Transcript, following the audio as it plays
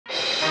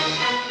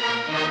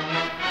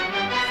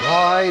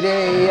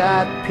Friday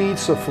at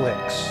PizzaFLIX.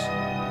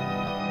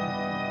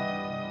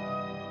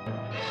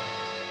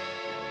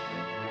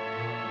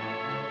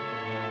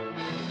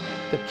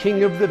 The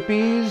King of the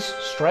Bees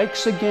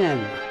strikes again.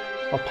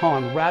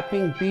 Upon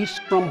wrapping Beasts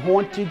from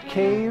Haunted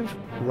Cave,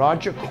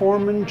 Roger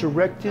Corman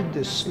directed the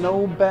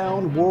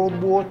snowbound World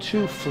War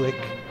II flick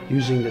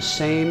using the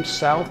same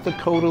South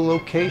Dakota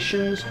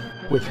locations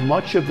with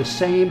much of the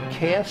same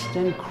cast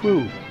and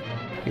crew,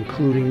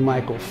 including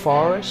Michael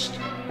Forrest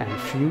and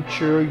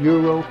future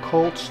Euro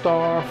cult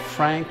star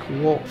Frank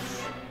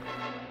Wolff.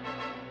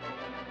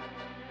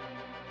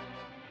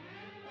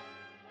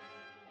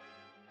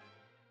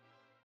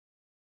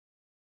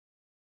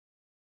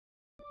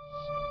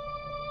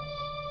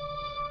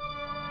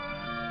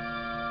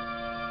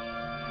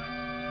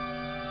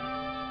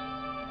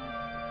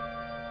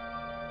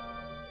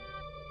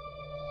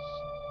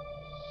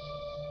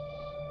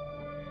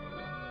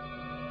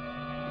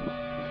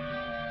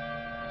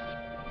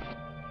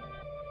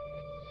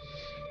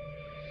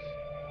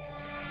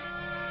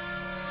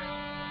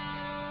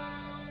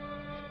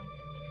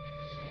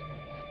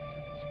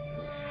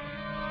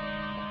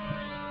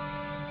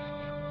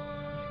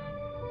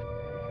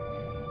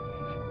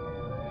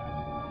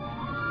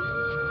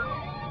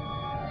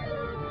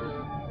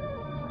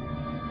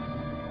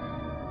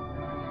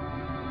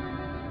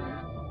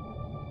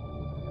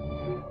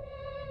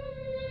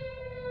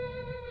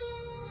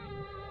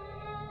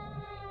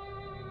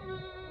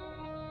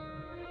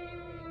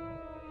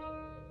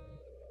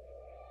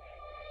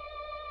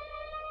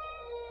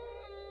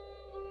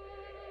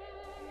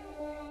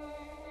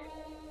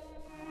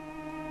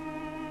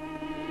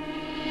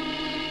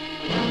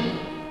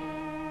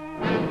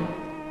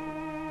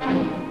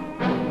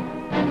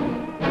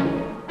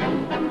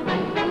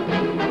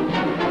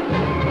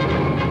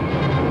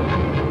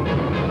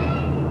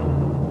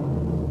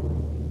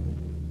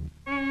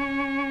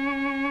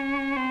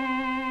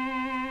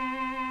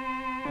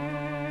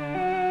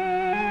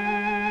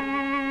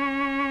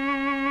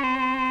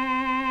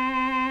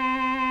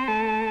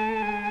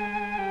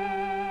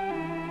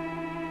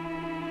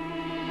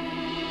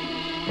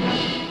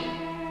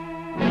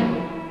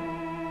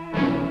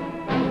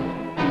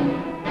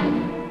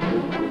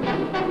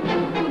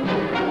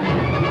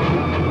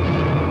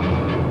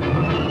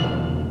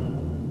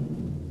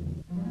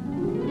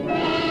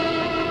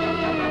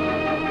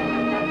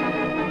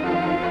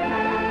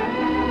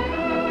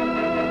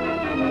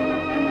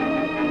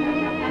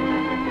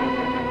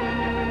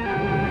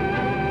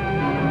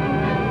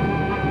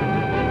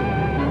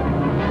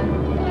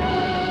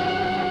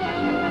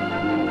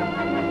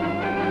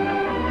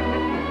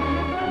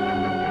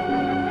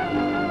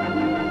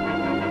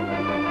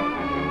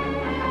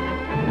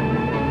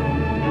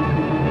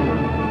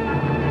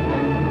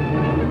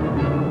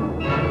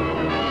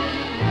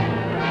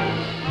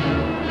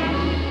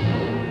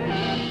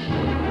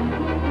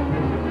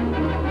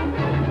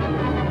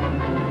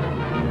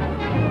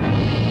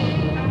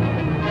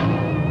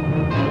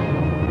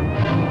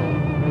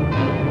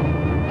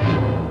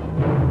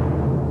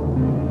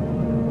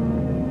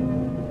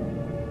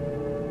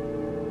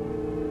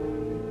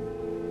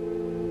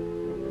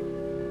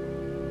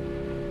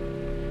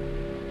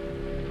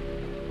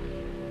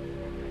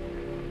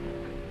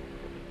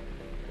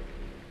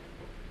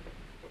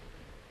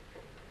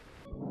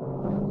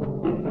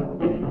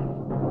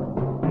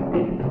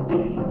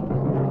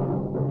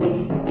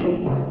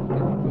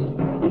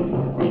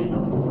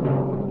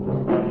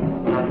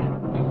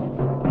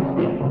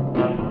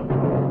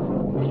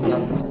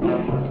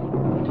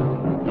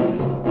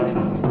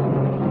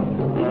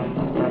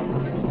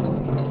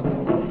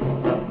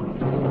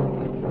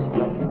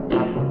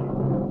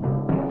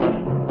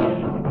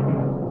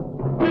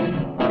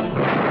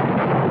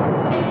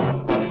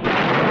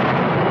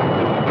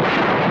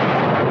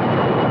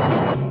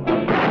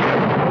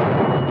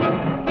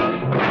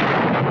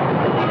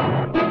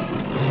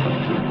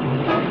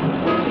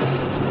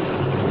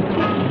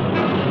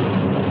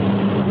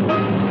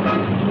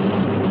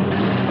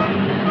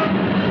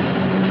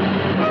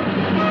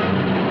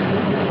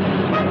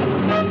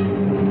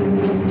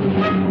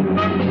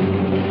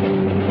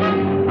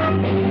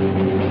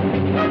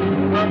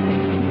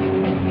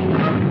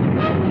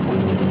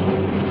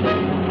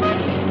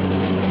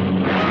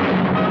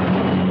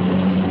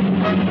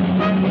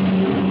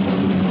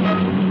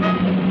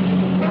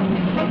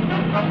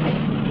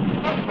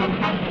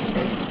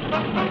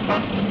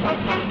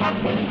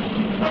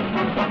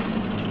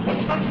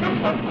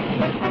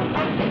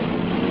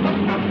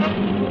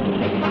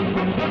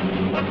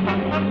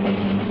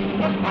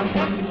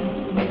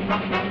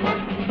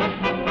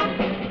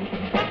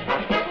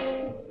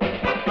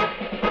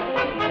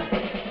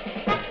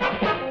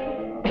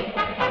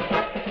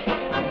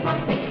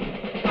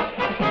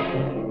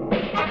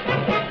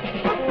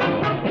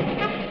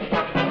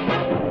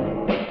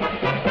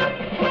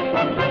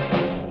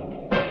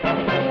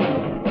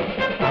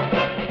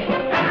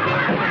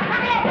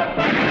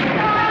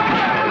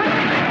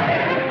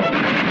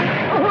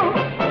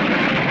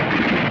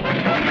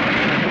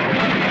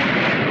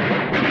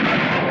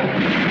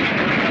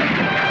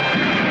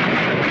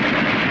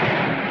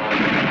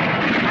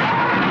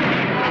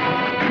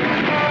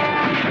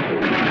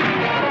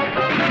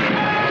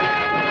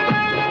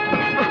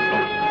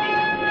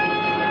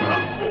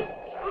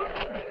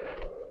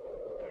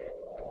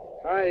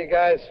 All right, you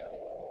guys.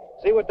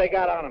 See what they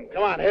got on them.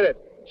 Come on, hit it.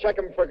 Check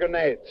them for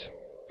grenades.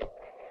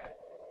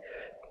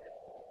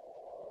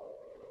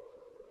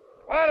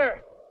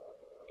 Potter!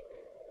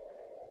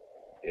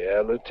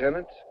 Yeah,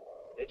 Lieutenant?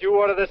 Did you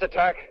order this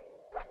attack?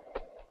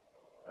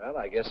 Well,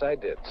 I guess I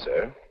did,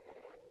 sir.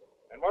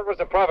 And what was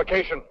the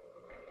provocation?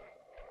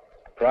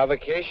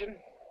 Provocation?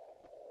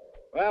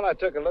 Well, I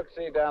took a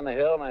look-see down the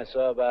hill and I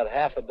saw about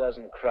half a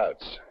dozen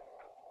krauts.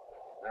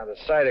 Now, the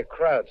sight of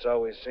krauts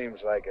always seems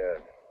like a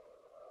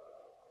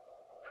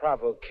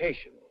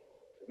provocation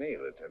to me,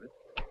 Lieutenant.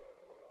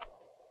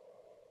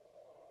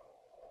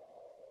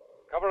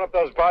 Cover up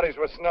those bodies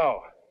with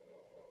snow.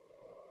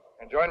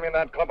 And join me in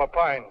that clump of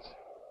pines.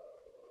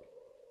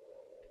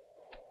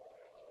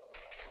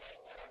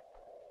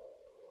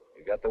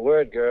 You got the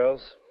word,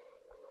 girls.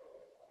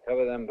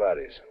 Cover them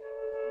bodies.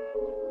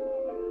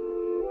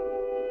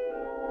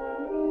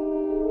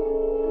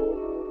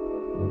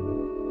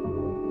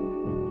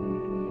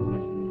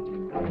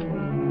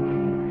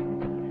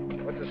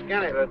 What's the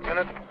skinny,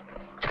 Lieutenant?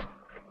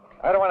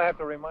 I don't want to have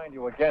to remind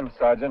you again,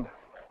 Sergeant,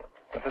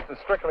 that this is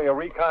strictly a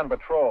recon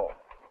patrol.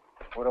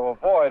 We're to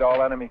avoid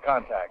all enemy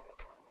contact.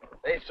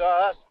 They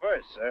saw us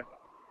first, sir.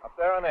 Up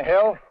there on the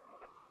hill?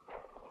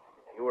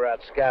 You were out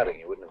scouting.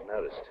 You wouldn't have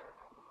noticed.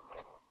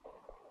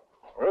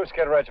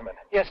 Roosket Regiment.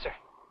 Yes, sir.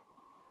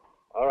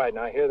 All right,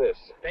 now hear this.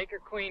 Baker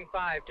Queen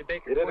 5 to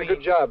Baker You did Queen. a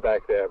good job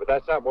back there, but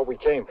that's not what we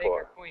came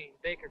for.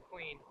 Baker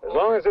Queen. As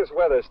long as this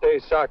weather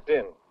stays socked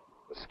in,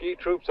 the ski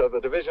troops are the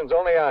division's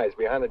only eyes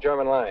behind the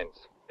German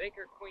lines.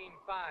 Baker Queen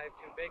 5 to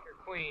Baker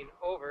Queen,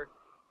 over.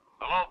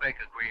 Hello,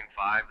 Baker Queen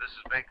 5. This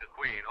is Baker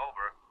Queen,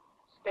 over.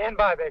 Stand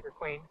by, Baker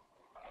Queen.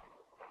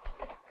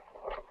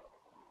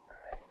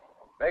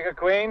 Baker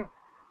Queen,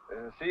 this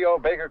is CO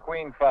Baker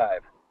Queen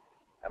 5.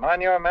 I'm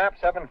on your map,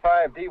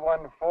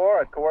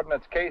 75D14 at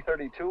coordinates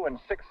K32 in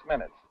 6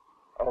 minutes.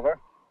 Over.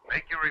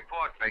 Make your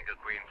report, Baker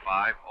Queen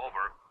 5,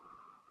 over.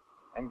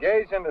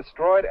 Engaged in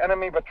destroyed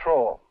enemy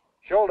patrol.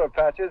 Shoulder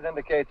patches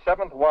indicate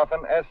 7th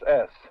Waffen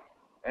SS.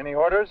 Any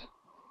orders?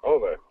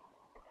 Over.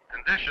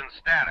 Condition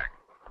static.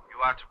 You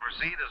are to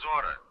proceed as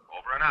ordered.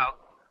 Over and out.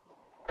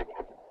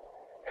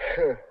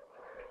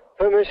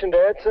 Permission,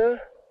 Dad,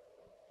 sir?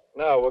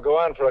 No, we'll go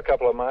on for a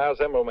couple of miles,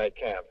 then we'll make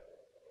camp.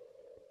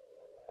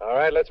 All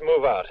right, let's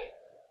move out.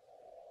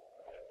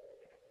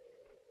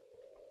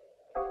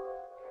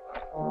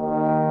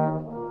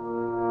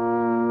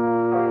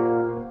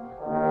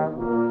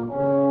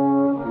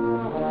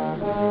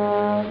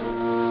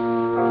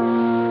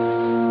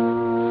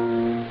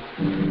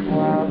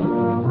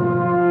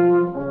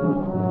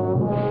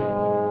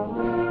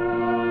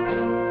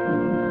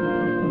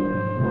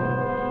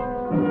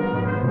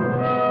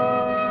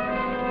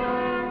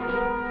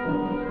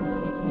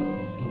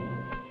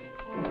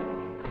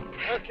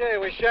 Okay,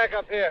 we shack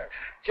up here.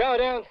 Chow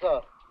down,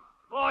 sir.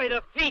 Boy,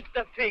 the feet.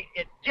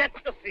 It gets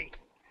the feet.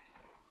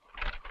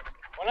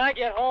 When I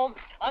get home,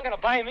 I'm going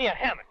to buy me a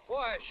hammock. Boy,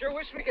 I sure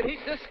wish we could heat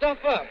this stuff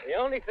up. The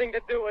only thing to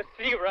do with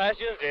sea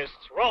rations is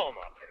throw 'em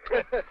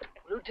up.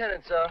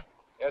 Lieutenant, sir,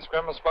 Yes,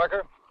 Colonel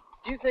Sparker?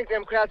 do you think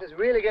them crowds is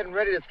really getting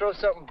ready to throw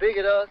something big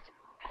at us?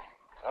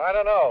 I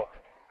don't know.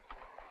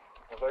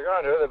 If they're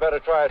going to, they better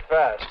try it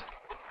fast.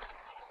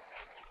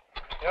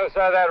 The other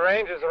side of that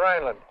range is the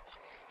Rhineland.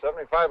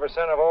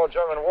 75% of all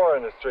German war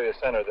industry is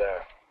centered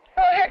there.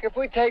 Oh, heck, if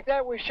we take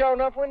that, we sure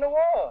enough win the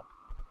war.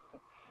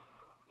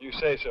 You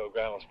say so,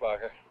 Colonel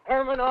Sparker.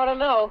 Herman ought to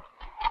know.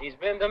 He's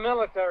been to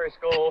military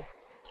school.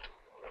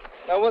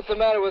 Now, what's the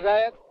matter with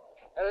that?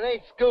 And it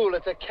ain't school,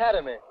 it's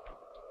academy.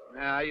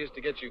 Yeah, I used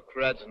to get you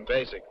creds in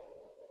basic.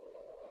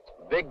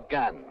 Big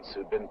guns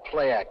who'd been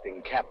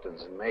play-acting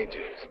captains and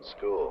majors in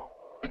school.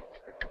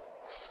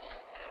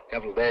 A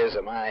couple of days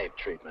of my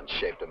treatment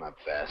shaped them up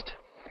fast.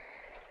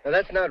 Now,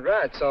 that's not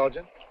right,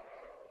 Sergeant.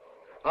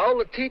 All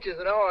the teachers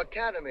at our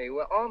academy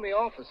were Army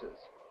officers.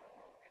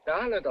 Now,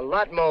 I learned a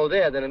lot more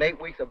there than in 8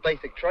 weeks of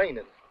basic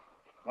training.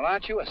 Well,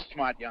 aren't you a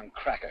smart young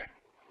cracker?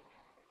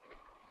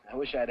 I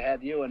wish I'd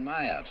had you in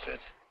my outfit.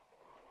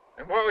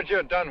 And what would you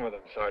have done with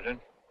them,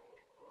 Sergeant?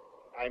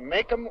 I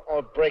make 'em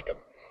or break 'em,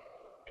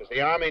 because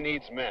the Army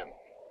needs men.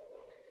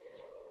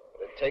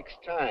 But it takes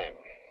time.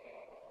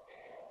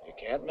 You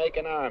can't make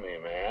an Army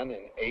man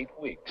in 8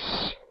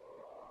 weeks.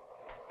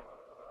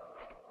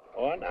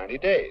 Or 90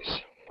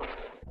 days.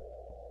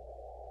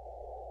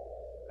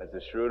 That's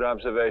a shrewd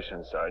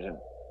observation, Sergeant.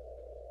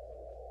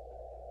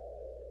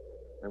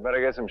 We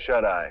better get some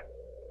shut-eye.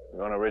 We're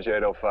going to Ridge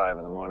 805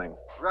 in the morning.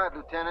 Right,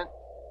 Lieutenant.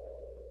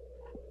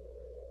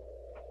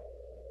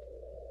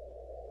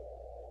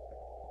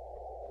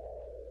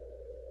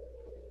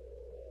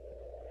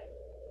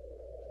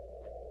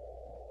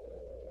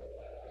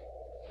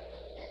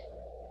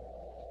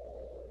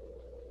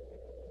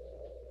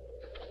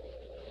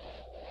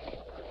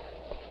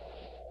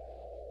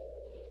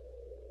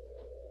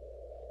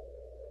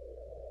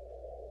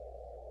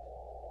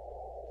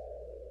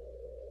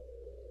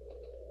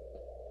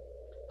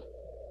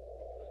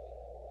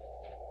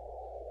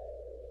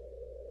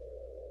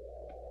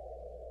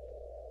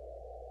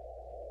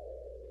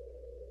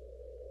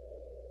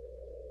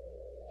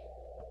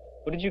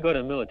 What did you go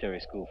to military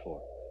school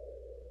for?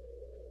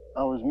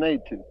 I was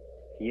made to.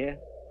 Yeah?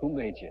 Who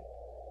made you?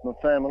 My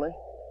family.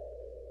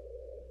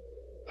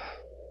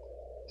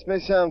 This may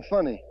sound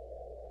funny,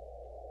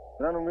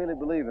 but I don't really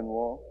believe in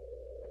war.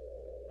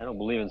 I don't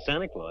believe in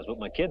Santa Claus, but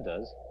my kid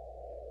does.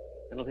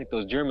 I don't think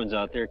those Germans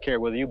out there care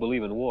whether you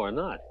believe in war or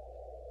not.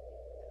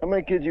 How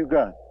many kids you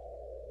got?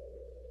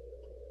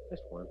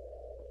 Just one.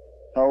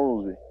 How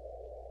old is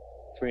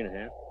he?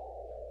 3.5.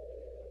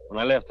 When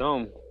I left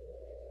home,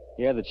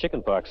 he had the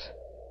chicken pox.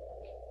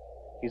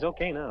 He's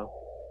okay now.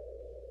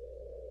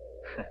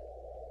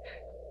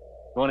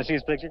 You want to see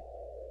his picture?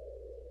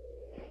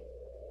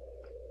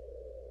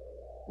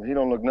 Well, he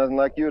don't look nothing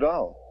like you at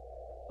all.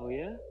 Oh,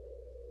 yeah?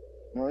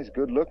 No, he's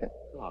good looking.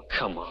 Oh,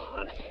 come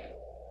on.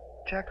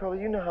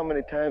 Coppola, you know how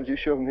many times you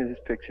showed me this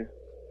picture?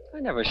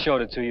 I never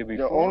showed it to you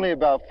before. No, only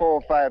about 4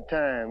 or 5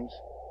 times.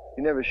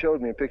 You never showed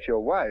me a picture of your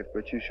wife,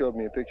 but you showed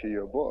me a picture of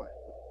your boy.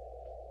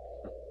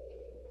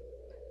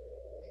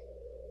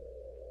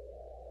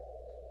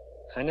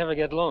 I never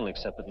get lonely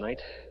except at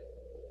night.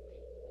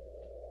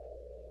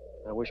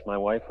 I wish my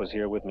wife was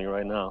here with me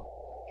right now.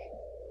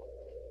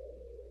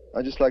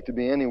 I just like to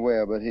be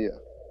anywhere but here.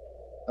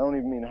 I don't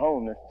even mean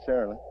home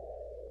necessarily.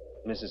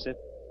 Mississippi?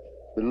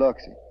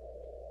 Biloxi.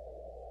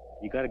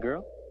 You got a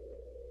girl?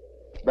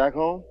 Back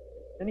home?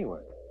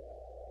 Anywhere.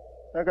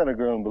 I got a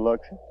girl in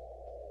Biloxi.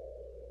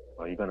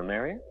 Are you going to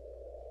marry her?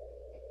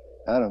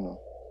 I don't know.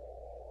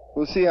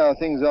 We'll see how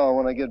things are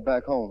when I get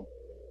back home.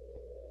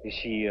 Is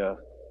she,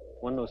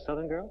 one of those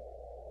southern girls?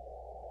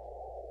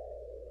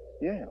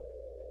 Yeah.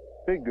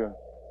 Big girl.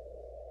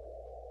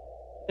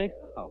 Big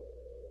how?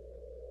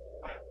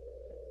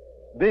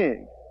 Big.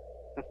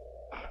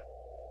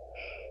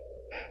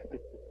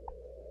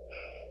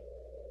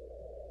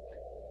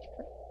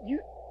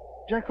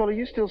 Coppola,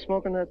 you still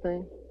smoking that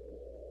thing?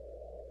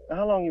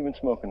 How long you been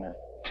smoking that?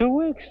 2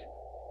 weeks.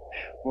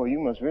 Boy, you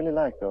must really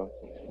like those.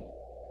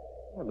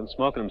 I've been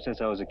smoking them since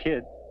I was a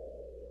kid.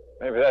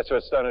 Maybe that's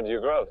what stunted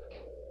your growth.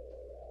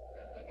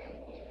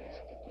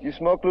 You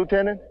smoke,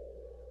 Lieutenant?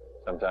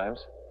 Sometimes.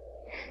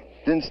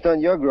 Didn't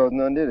stunt your growth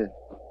none, did it?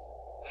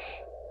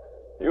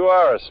 You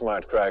are a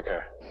smart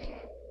cracker.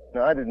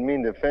 No, I didn't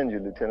mean to offend you,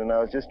 Lieutenant. I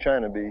was just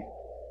trying to be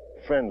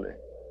friendly.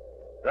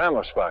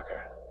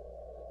 Rammersbacher.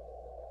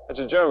 That's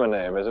a German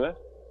name, isn't it?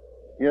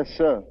 Yes,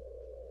 sir.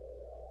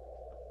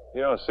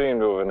 You don't seem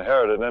to have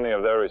inherited any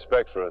of their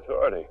respect for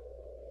authority.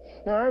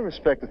 No, I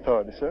respect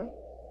authority, sir.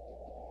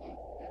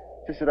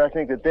 Just that I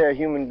think that they're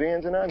human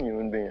beings and I'm a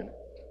human being.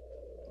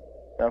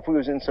 Now, if we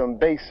was in some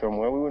base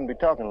somewhere, we wouldn't be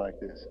talking like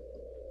this.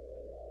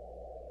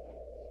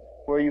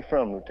 Where are you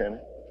from,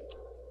 Lieutenant?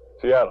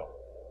 Seattle.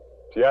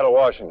 Seattle,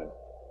 Washington.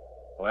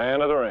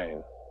 Land of the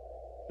rain.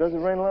 Does it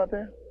rain a lot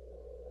there?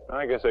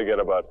 I guess they get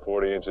about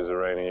 40 inches of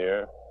rain a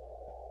year.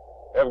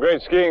 They have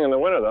great skiing in the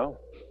winter, though.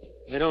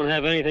 They don't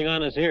have anything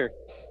on us here.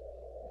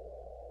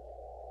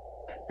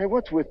 Hey,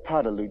 what's with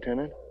Potter,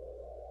 Lieutenant?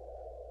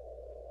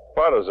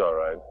 Potter's all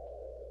right.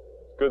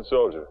 Good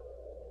soldier.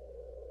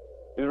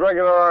 He's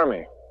regular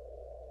Army.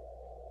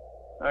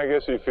 I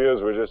guess he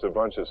feels we're just a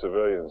bunch of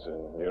civilians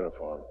in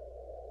uniform.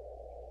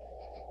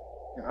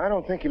 I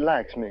don't think he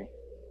likes me.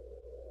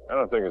 I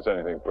don't think it's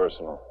anything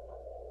personal.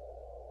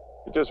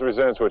 He just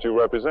resents what you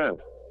represent.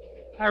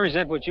 I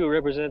resent what you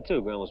represent,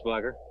 too,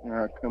 Rammersbacher.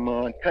 Oh, come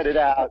on, cut it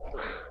out.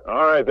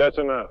 All right, that's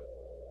enough.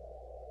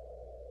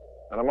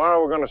 And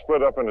tomorrow we're going to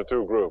split up into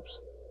 2 groups.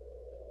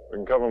 We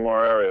can cover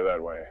more area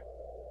that way.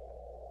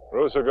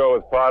 Bruce will go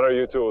with Potter,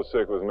 you 2 will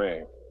stick with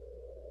me.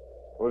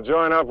 We'll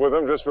join up with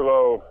them just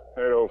below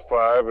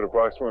 805 at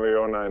approximately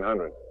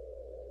 0900.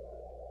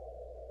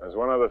 There's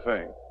one other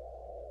thing.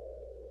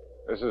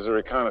 This is a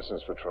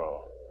reconnaissance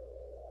patrol.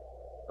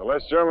 The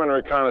less German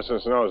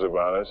reconnaissance knows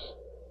about us,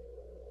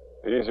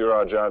 the easier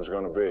our job's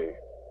going to be.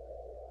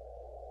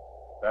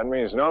 That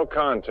means no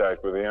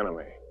contact with the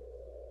enemy,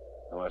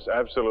 unless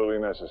absolutely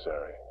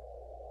necessary.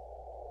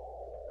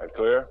 That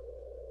clear?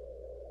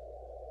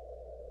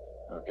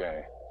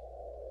 Okay.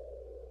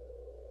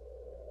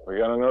 We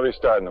got an early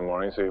start in the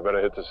morning, so you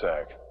better hit the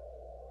sack.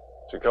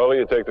 Coppola,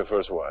 you take the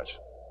first watch.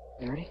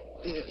 You ready?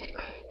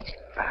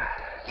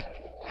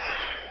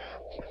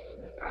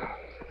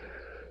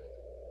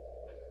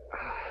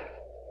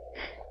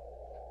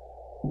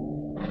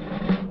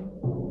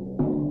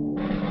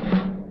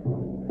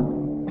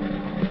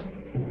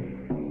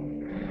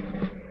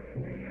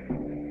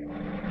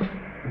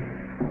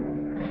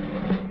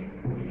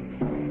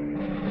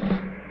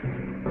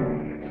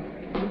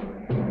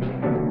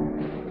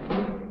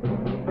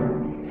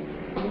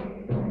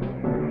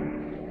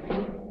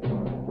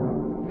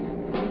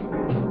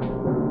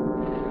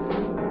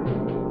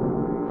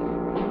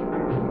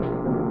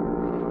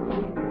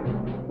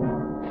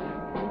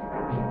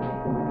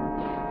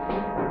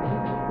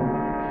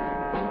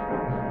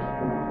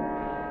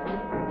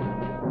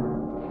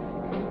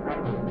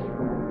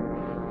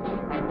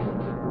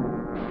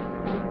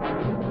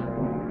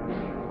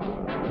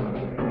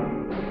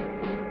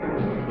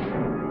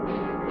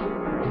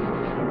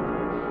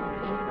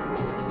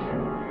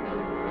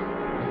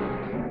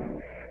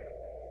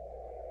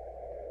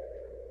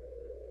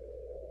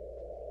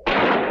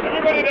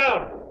 Enemy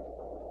down.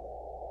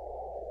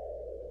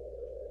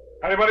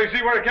 Anybody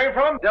see where it came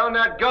from? Down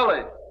that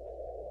gully.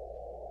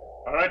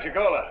 All right,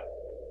 Coppola.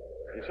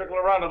 You circle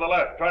around to the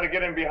left. Try to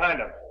get in behind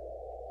him.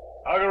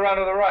 I'll go around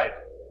to the right.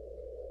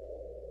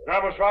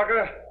 Grab us,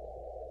 Roger.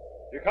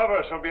 You cover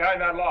us from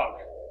behind that log.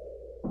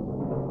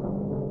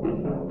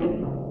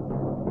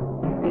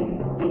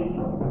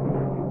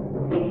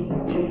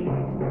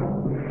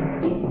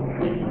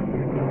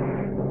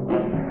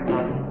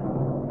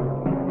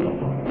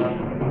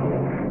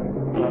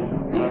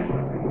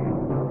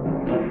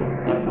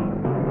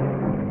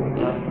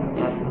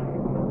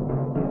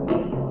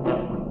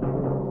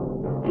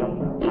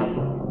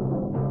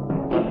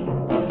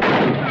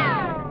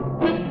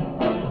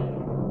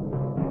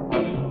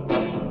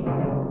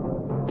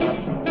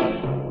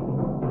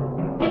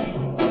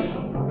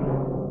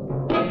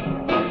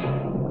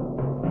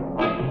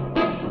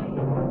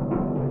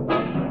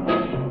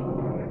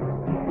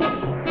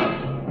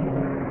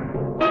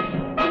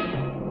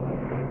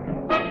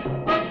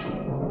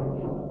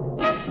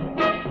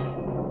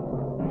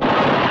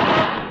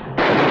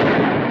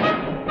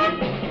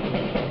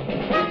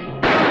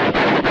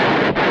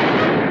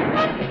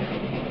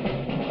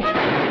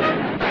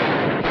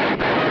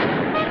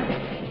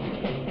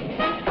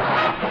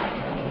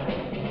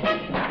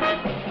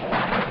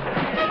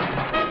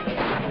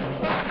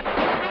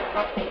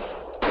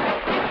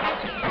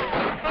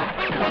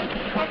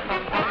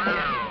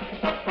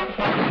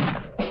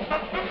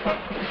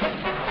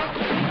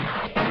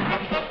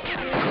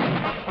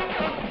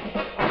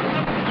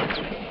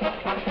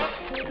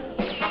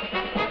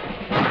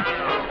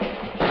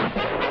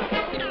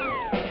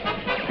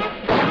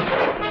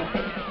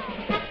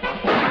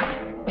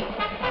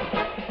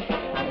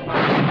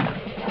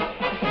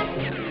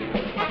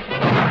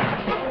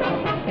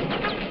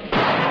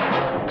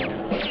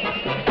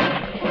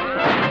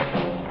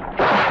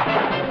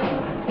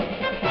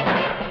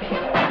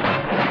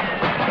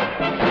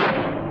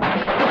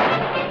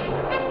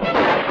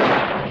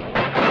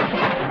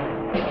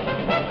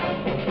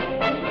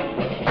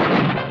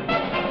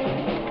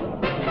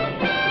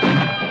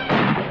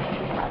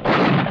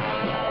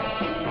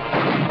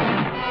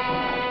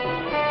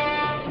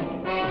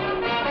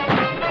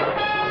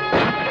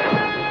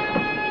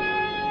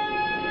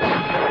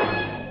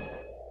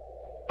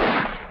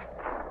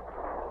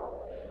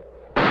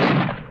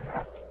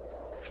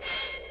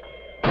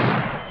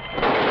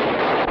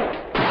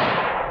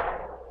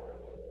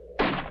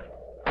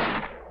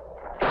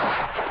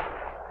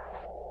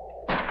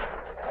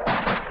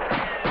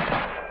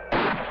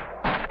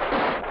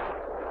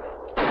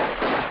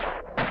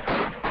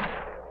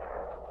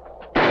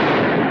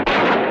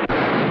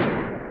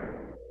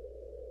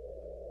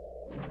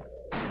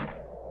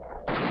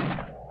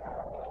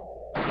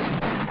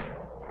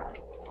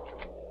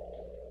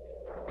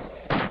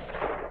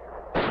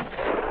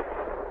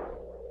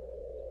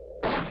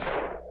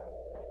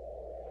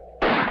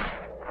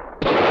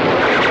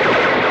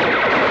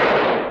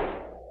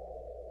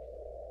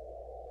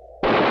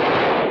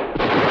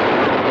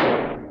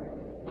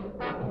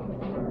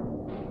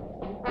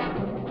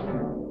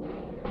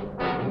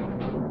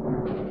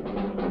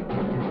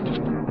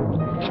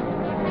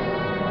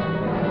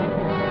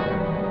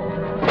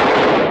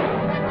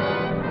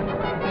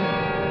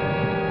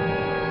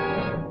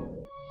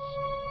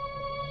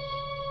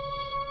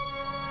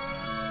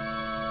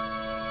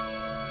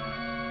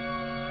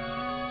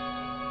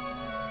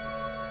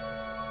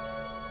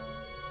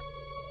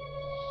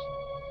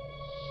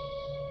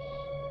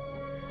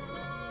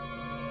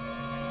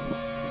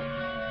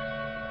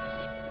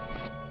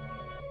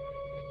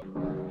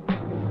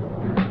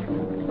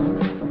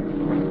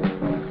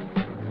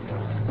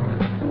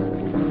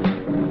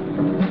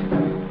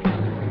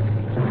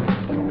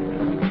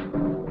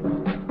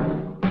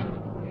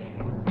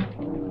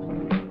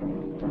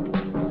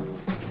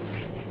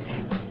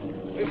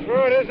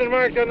 Isn't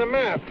marked on the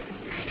map.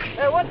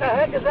 Hey, what the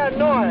heck is that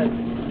noise?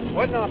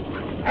 What the?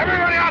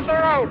 Everybody off the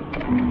road!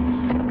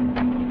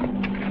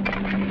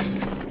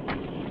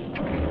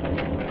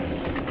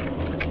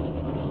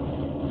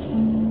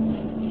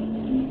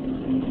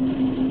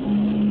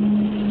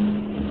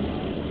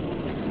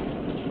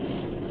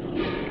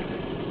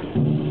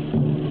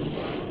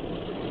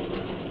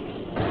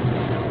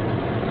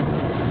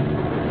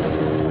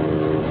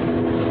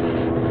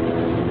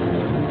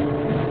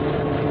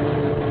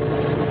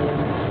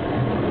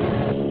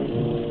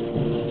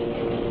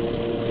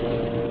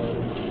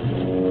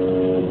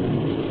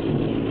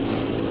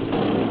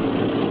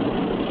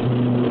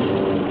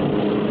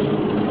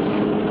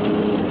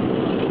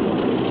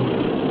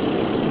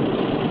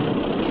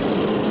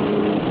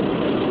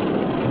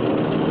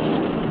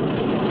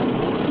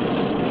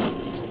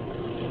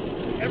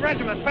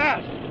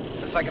 Fast.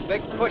 It's like a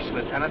big push,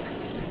 Lieutenant.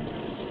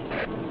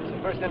 It's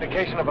the first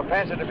indication of a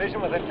Panzer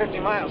division within 50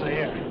 miles of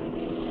here.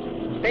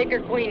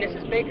 Baker Queen, this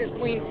is Baker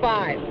Queen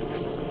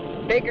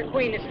 5. Baker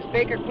Queen, this is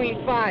Baker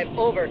Queen 5.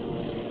 Over.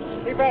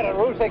 Too bad at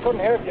Roos they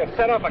couldn't hear if you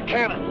set off a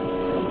cannon.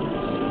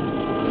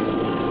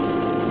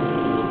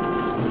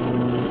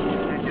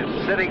 You're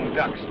just sitting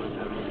ducks,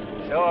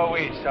 Lieutenant. So are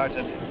we,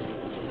 Sergeant.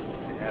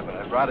 Yeah, but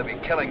I'd rather be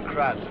killing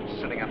crowds than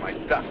sitting on my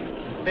duff.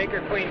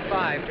 Baker Queen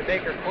 5 to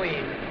Baker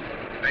Queen.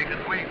 Baker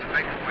Queen to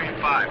Baker Queen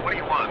 5. What do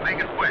you want? Make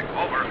it quick.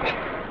 Over.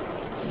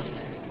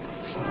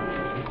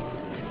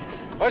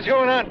 What's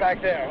going on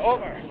back there?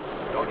 Over.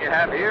 Don't you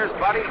have ears,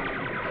 buddy?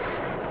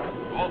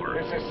 Over.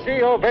 This is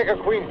CO Baker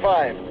Queen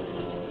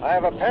 5. I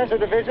have a Panzer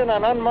Division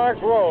on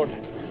unmarked road.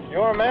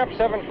 Your map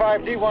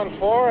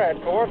 75D14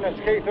 at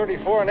coordinates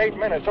K34 in 8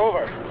 minutes.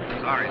 Over.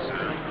 Sorry,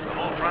 sir. The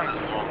whole front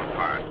is blown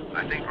apart.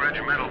 I think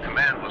regimental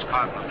command was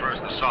caught in the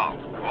first assault.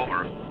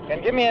 Over.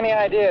 Can give me any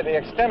idea of the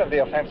extent of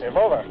the offensive.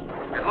 Over.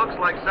 It looks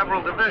like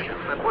several divisions.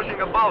 They're pushing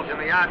a bulge in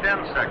the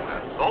Ardennes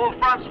sector. The whole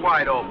front's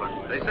wide open.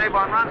 They say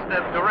von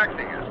Rundstedt's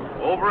directing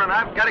it. Over, and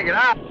I've got to get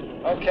out.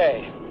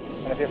 Okay.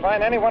 And if you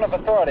find anyone of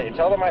authority,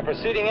 tell them I'm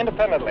proceeding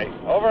independently.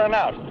 Over and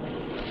out.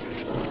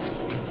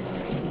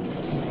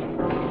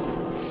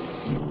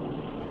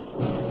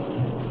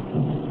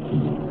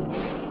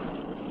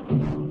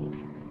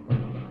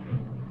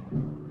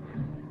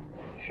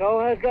 Show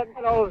has gotten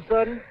all of a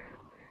sudden.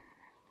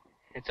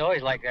 It's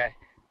always like that.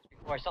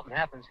 Before something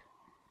happens.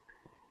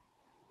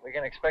 We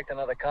can expect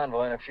another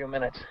convoy in a few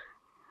minutes.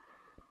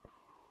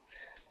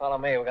 Follow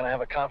me. We're going to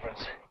have a conference.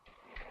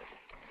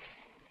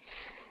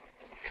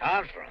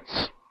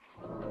 Conference?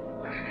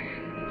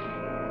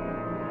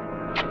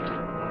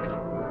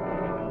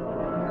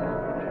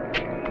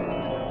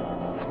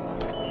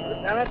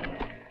 Lieutenant,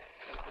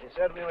 you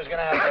said we was going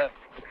to have a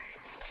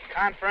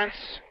Conference?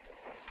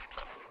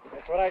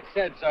 That's what I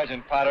said,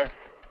 Sergeant Potter.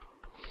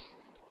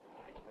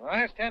 In the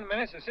last 10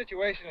 minutes, the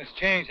situation has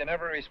changed in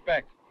every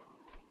respect.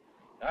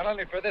 Not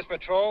only for this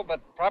patrol,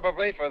 but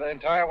probably for the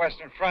entire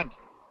Western Front.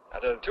 Now,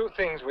 there are two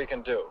things we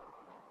can do.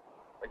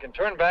 We can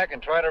turn back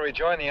and try to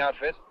rejoin the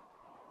outfit,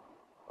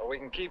 or we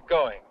can keep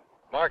going,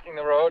 marking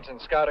the roads and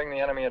scouting the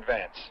enemy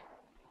advance.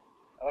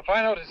 Now, the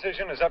final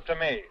decision is up to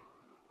me.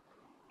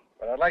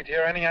 But I'd like to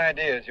hear any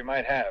ideas you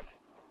might have.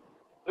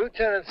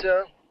 Lieutenant,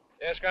 sir.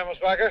 Yes,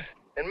 Grumblesbacher?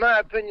 In my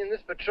opinion,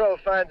 this patrol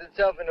finds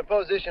itself in a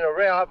position of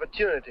rare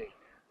opportunity.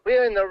 We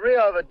are in the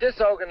rear of a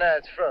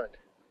disorganized front.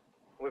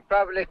 We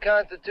probably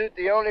constitute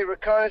the only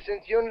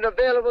reconnaissance unit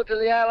available to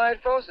the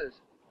Allied forces.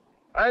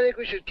 I think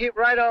we should keep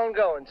right on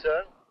going,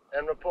 sir,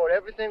 and report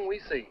everything we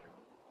see.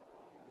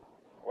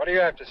 What do you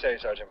have to say,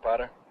 Sergeant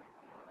Potter?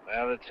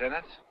 Well,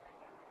 Lieutenant,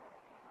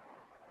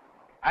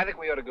 I think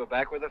we ought to go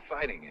back where the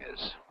fighting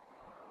is.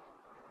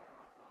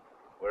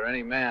 Where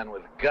any man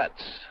with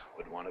guts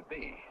would want to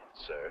be,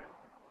 sir.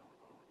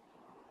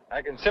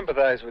 I can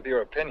sympathize with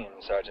your opinion,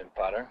 Sergeant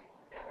Potter.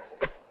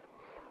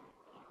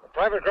 But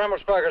Private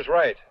Grumblesbacher's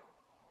right.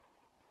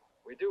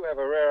 We do have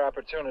a rare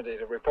opportunity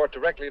to report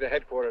directly to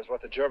headquarters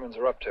what the Germans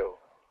are up to.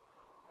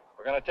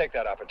 We're going to take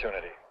that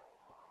opportunity.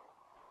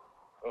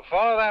 We'll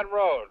follow that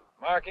road,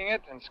 marking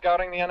it and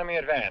scouting the enemy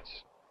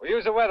advance. We'll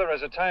use the weather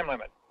as a time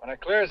limit. When it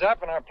clears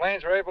up and our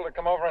planes are able to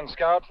come over and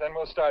scout, then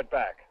we'll start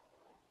back.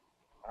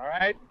 All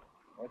right?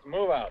 Let's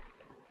move out.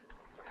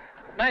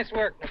 Nice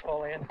work,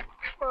 Napoleon.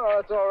 Oh,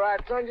 it's all right,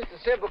 son. Just a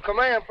simple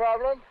command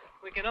problem.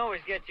 We can always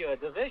get you a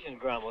division,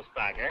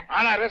 Grumblesbacher.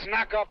 All right, let's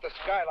knock off the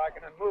skylark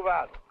and then move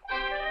out.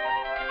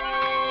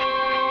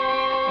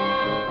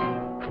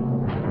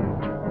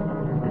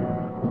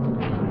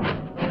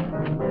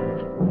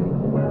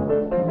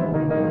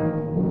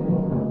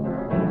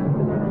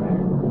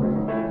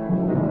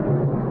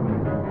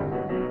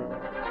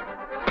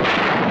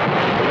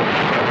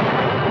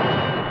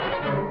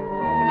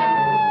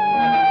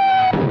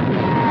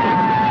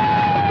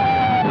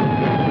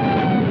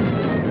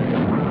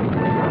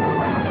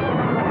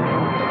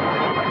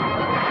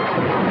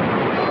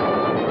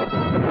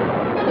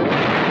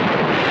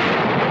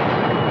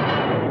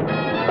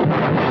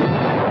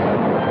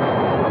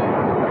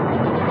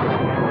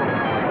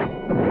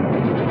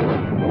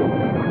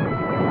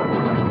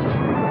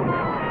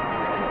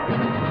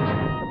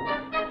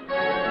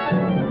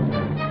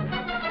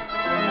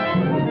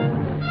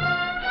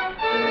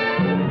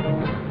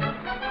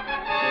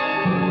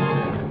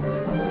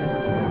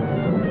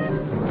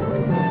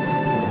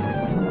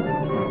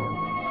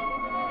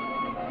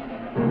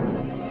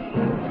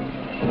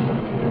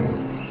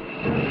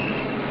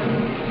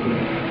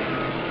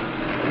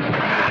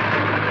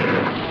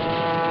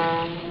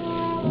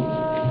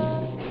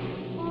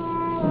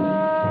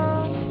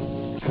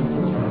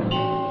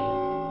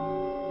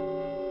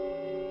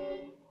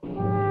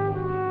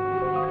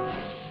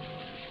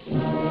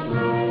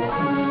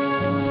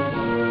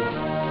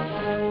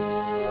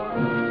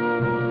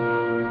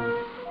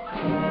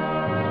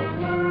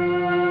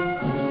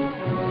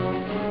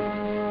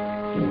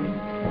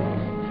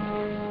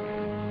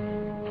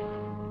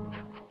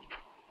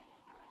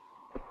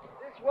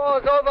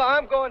 War's over,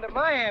 I'm going to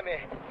Miami.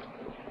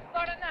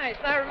 Sort of nice.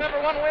 I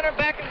remember one winter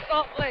back in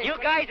Salt Lake. You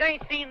guys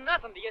ain't seen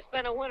nothing till you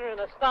spend a winter in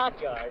a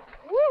stockyard.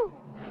 Woo!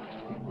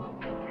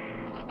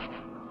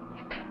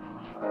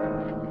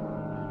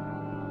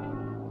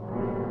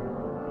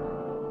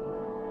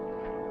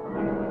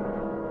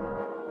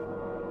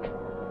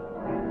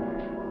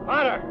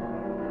 Potter!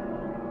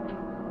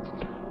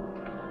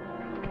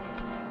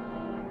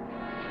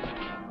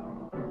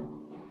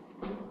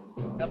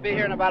 They'll be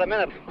here in about a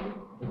minute.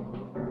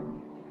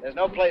 There's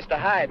no place to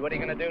hide. What are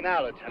you going to do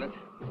now, Lieutenant?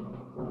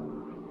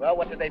 Well,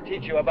 what did they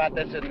teach you about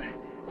this in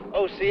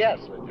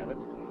OCS, Lieutenant?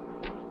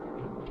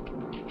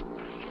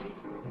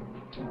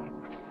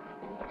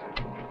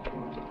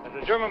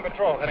 There's a German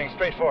patrol heading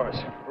straight for us.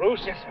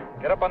 Bruce, yes, sir.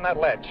 Get up on that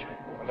ledge.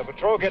 When the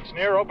patrol gets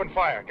near, open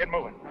fire. Get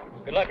moving.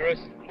 Good luck, Roos.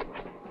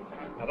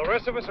 Now, the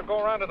rest of us will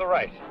go around to the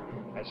right.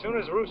 As soon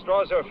as Roos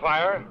draws their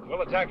fire,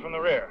 we'll attack from the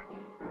rear.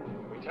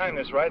 If we time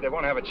this right, they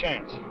won't have a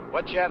chance.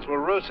 What chance will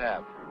Roos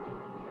have?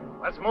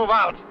 Let's move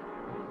out.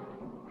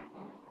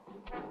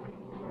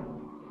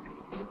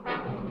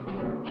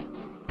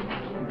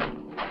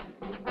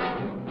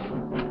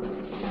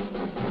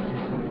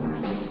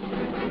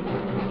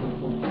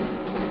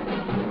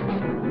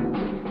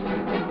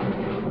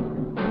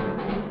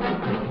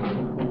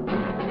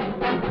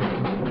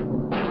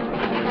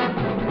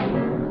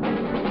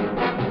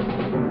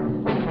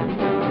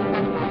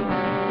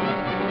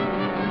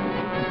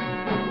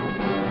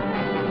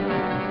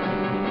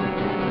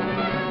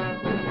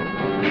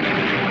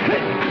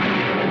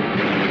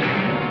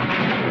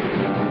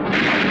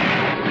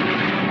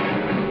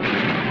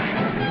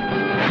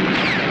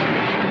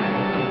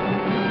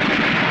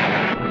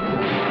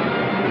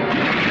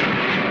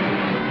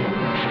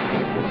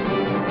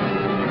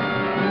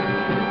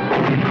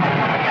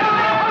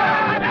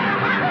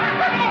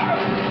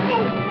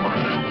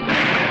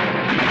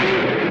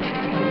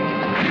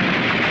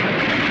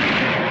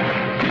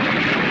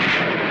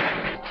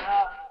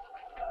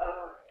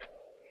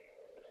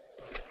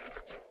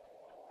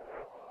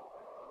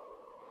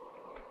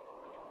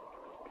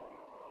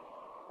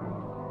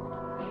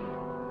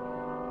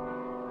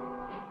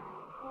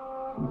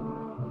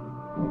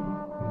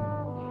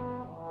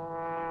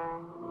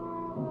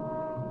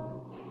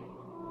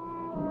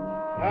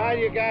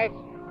 You guys,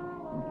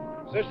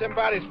 search them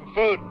bodies for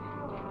food.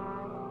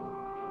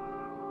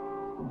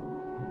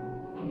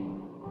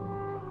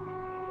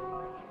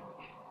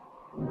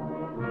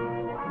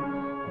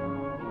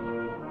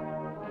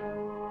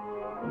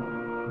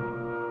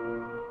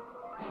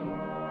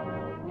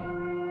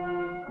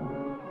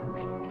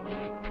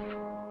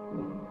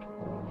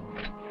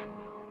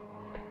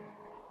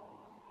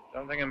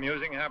 Something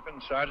amusing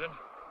happened, Sergeant?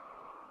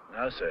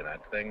 No, sir,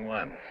 not thing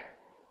one.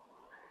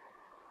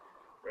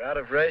 We're out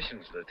of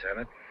rations,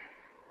 Lieutenant.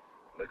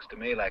 Looks to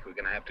me like we're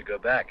going to have to go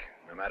back,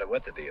 no matter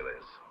what the deal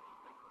is.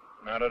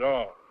 Not at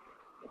all.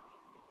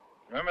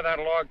 Remember that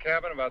log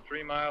cabin about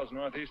 3 miles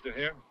northeast of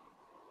here?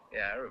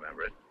 Yeah, I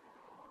remember it.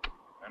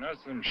 I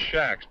noticed some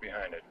shacks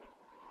behind it.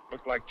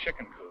 Looked like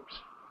chicken coops.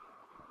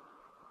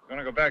 We're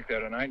going to go back there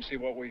tonight and see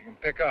what we can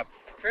pick up.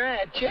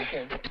 Fried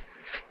chicken?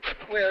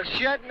 Well,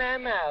 shut my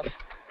mouth.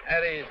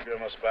 At ease,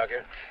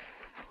 Grimmelspunker.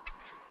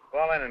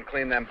 Fall in and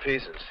clean them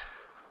pieces.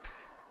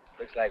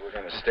 Looks like we're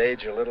going to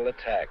stage a little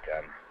attack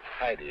on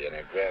Heidi and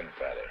her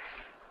grandfather.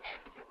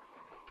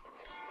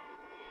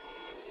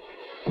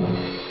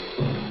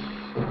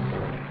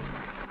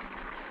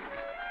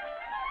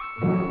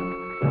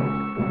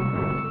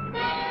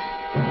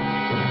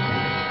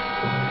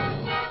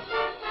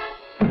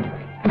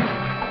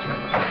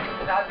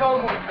 Now,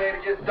 don't move, baby.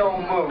 Just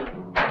don't move.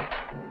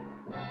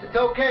 It's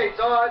okay,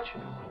 Sarge.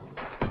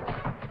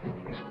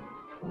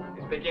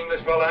 You speak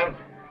English, Fräulein?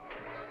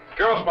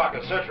 Girl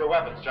Spocker, search for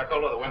weapons. Check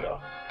all over the window.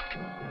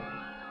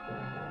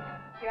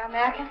 You're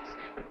Americans?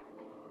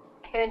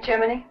 Here in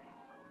Germany?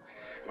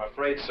 I'm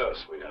afraid so,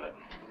 sweetheart.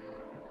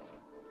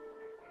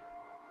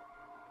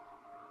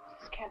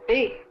 This can't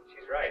be.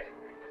 She's right.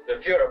 The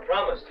Fuhrer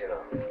promised, you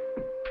know.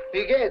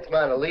 Wie geht's,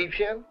 meine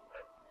Liebchen?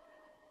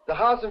 The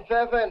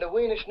Hassenpfeffer and the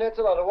Wiener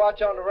Schnitzel are to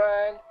watch on the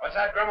Rhine. What's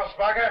that,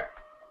 Grimmelspunker?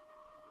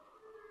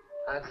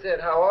 I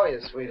said, how are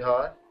you,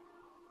 sweetheart?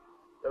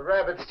 The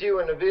rabbit stew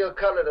and the veal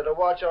cutlet are to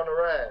watch on the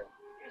Rhine.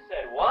 You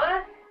said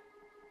what?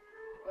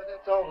 Well,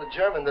 that's all the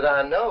German that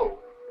I know.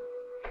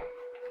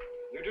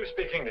 You do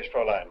speak English,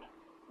 Fräulein.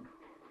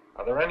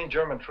 Are there any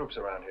German troops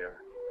around here?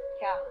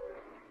 Ja.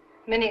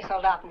 Many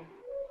Soldaten.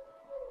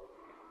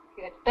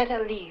 You had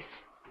better leave.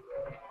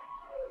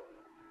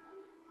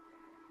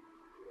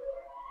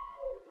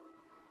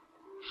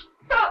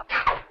 Stop!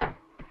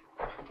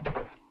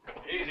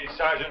 Easy,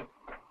 Sergeant.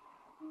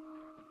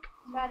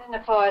 Right in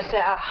the forest,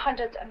 there are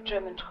hundreds of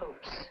German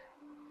troops.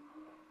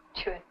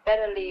 You had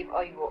better leave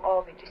or you will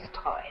all be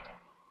destroyed.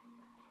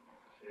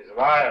 She's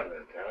lying,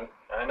 Lieutenant.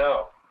 I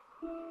know.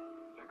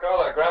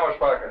 Coppola,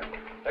 Grammersbacher.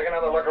 Take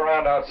another look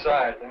around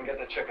outside, then get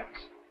the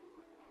chickens.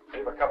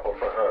 Leave a couple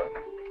for her.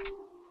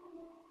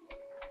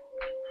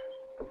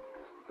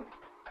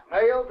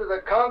 Hail to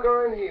the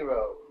conquering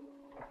hero.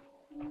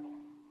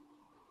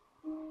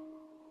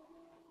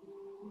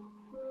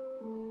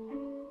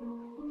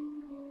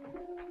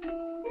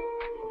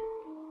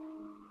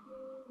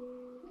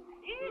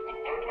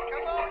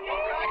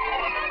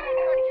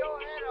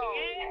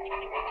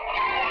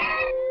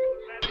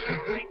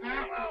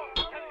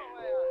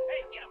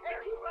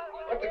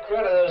 What the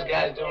crud are those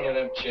guys doing to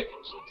them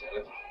chickens,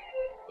 Lieutenant?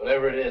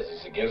 Whatever it is,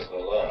 it's against the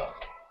law.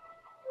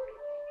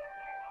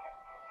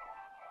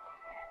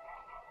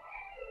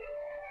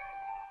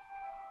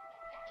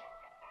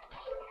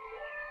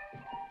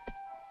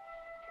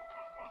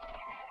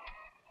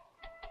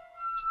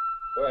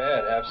 Go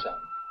ahead, have some.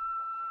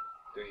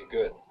 Do you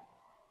good.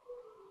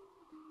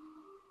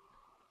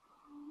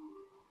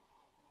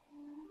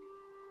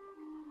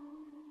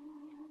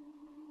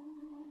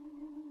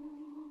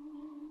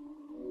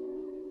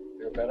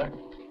 Feel better?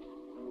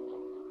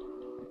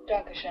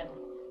 Dankeschön.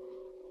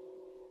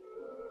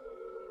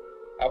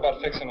 How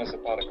about fixing us a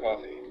pot of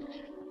coffee?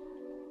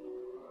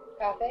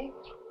 Coffee?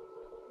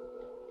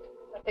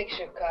 I'll fix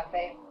you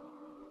coffee.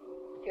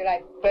 You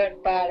like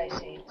burnt barley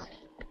seeds.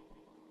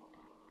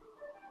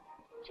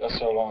 Just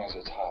so long as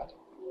it's hot.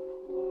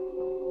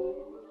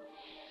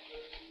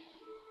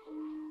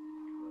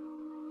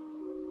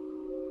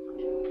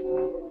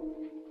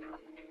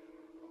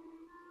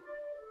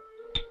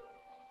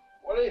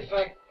 What do you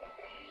think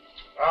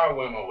our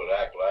women would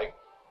act like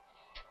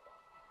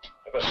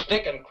if a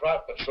stinking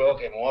crop patrol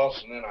came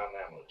waltzing in on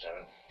them,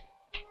 Lieutenant?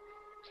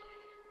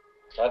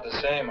 About the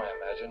same, I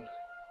imagine.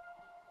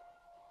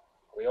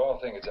 We all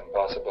think it's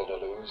impossible to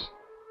lose.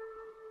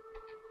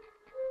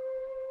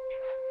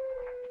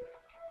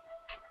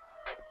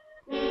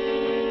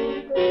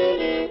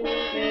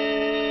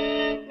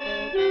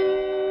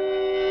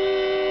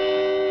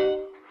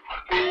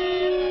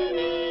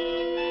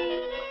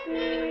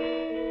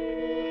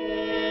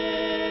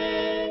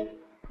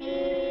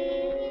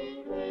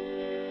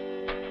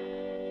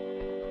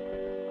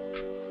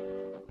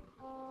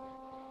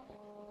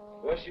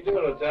 What's she do,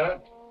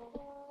 Lieutenant?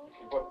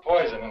 She put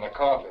poison in the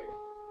coffee.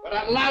 But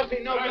that lousy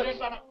no-good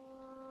son of...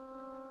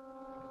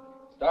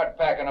 Start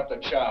packing up the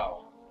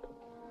chow.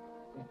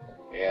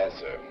 Yes,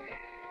 sir.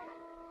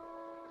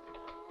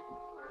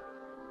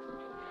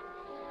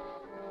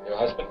 Your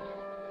husband?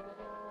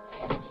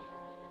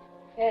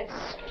 Yes.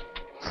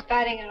 He's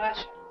fighting in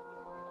Russia.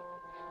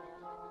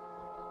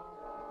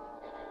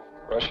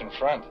 Russian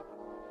front.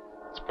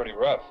 It's pretty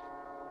rough.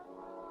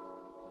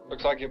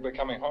 Looks like you'll be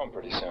coming home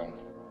pretty soon.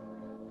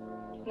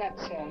 Not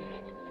soon.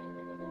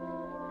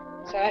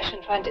 The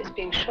Russian front is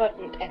being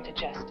shortened and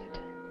adjusted.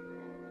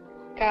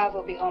 Karl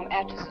will be home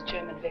after the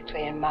German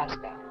victory in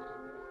Moscow.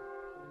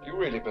 You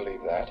really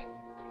believe that?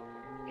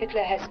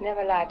 Hitler has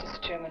never lied to the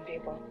German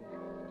people.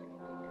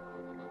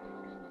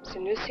 The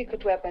new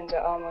secret weapons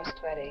are almost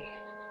ready.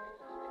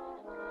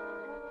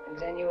 And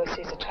then you will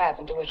see the trap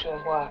into which you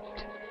have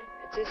walked.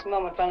 At this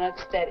moment,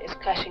 Ronaldstedt is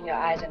crushing your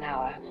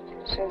Eisenhower.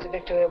 Soon the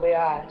victory will be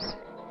ours.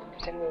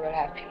 Then we will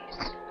have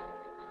peace.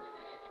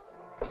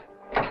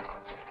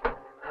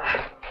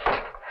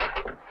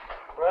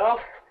 Well,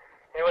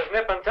 he was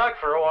nip and tuck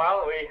for a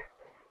while.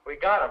 We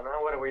got him.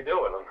 Now what do we do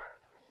with him?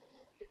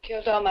 You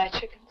killed all my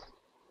chickens.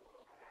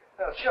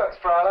 Well, shucks,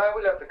 Fraulein.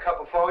 We left a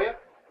couple for you.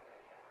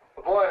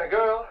 A boy and a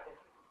girl.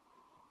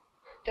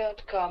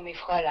 Don't call me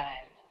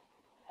Fräulein.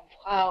 I'm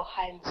Frau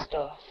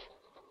Heinsdorf.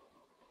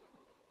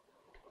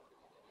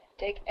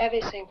 Take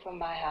everything from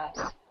my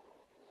house.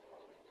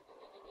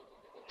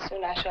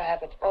 Soon I shall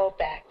have it all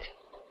back.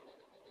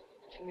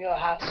 From your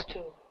house,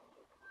 too.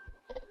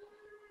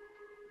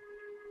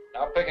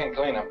 Now pick and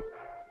clean them.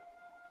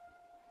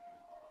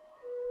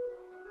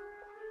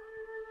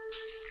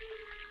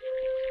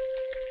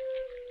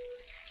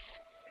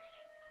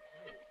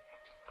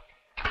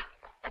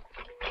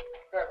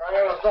 I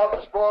never thought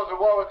the spoils of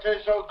war would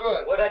taste so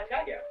good. What'd I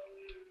tell you?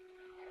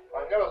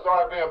 I never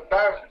thought I'd be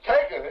embarrassed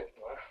taking it.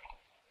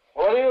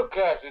 What do you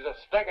care? She's a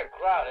stinking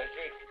crowd, ain't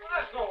she?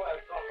 That's no way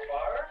to talk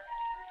about her.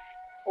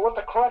 Well, what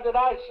the crud did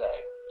I say?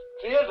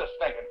 She is a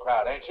stinking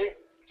crowd, ain't she?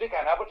 She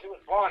can't help it. She was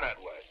born that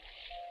way.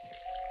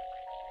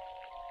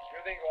 You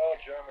think all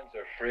Germans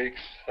are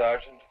freaks,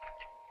 Sergeant?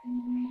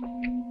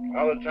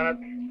 Well, Lieutenant,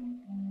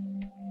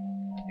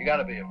 you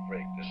gotta be a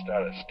freak to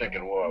start a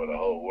stinking war with the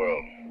whole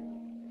world.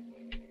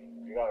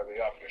 You gotta be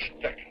off your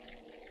stick.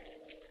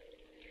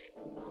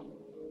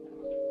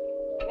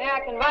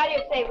 American, why do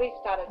you say we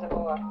started the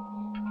war?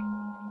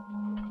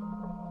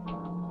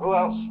 Who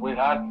else,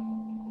 sweetheart?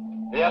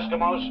 The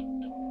Eskimos?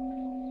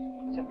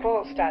 The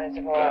Poles started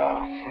the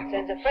war.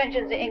 Then the French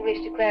and the English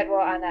declared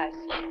war on us.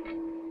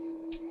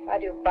 Why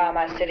do you bomb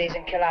our cities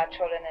and kill our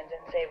children and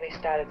then say we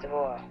started the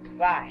war?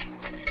 Why?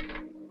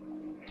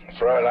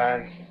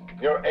 Fräulein,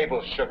 you're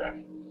Abel's sugar.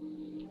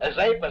 As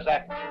ape as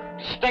that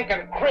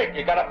stinking creek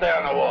you got up there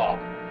on the wall.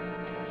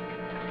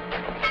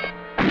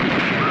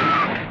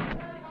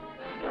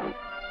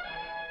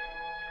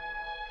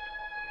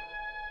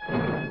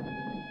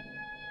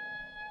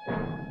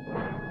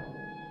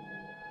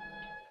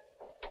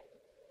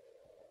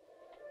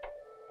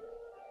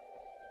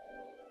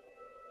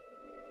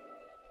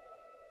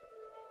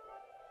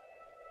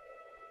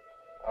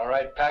 All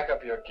right, pack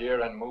up your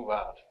gear and move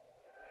out.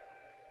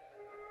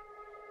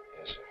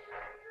 Yes, sir.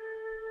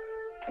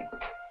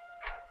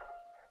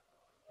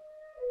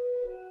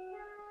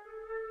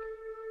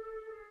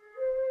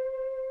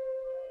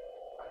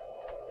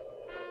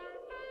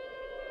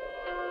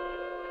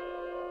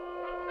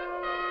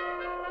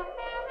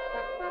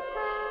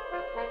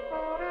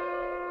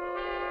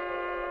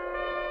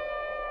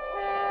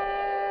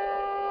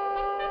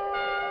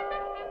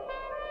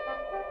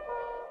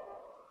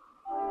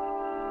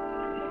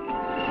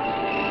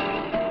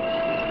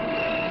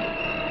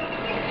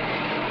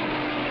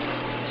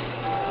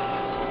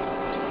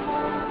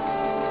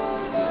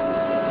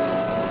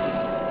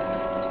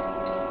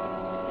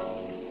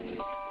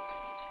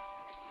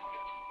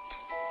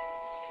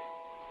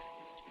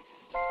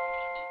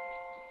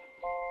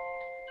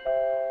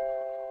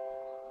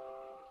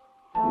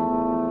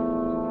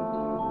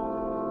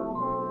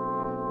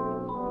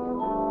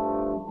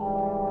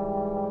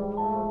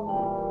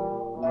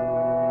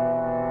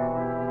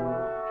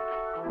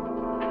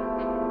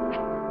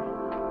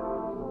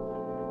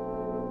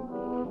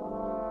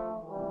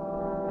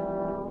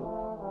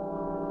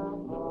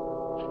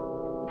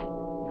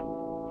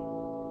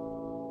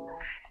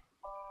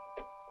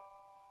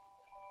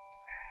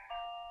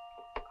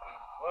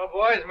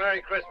 boys.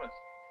 Merry Christmas.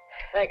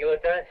 Thank you,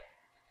 Lieutenant.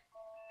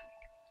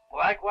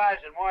 Likewise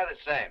and more the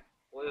same.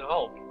 We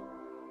hope.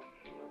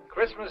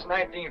 Christmas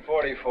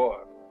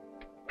 1944.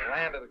 The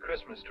land of the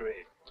Christmas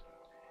tree.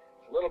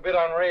 It's a little bit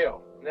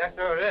unreal. Yes,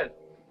 sir, it is.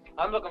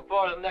 I'm looking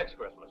forward to the next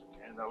Christmas.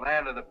 And the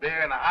land of the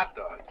beer and the hot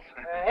dogs.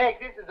 Heck,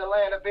 this is the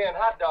land of beer and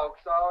hot dogs,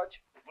 Sarge.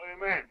 What do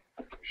you mean?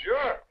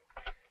 Sure.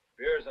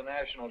 Beer's a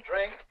national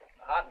drink.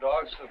 Hot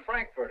dogs the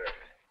Frankfurter.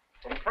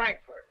 From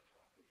Frankfurt.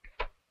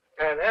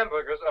 And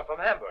hamburgers are from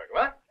Hamburg,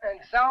 what? And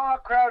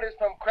sauerkraut is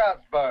from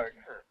Krautsburg.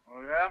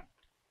 Oh, yeah?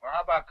 Well,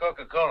 how about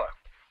Coca-Cola?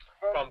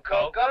 From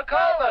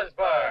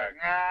Coca-Colasburg.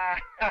 Yeah.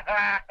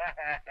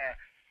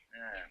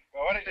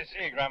 Well, what did you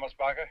see, Grandma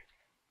Sparker?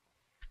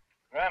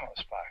 Grandma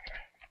Sparker.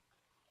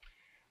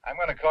 I'm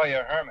going to call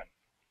you Herman.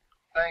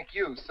 Thank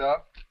you,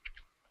 sir.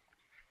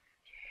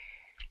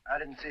 I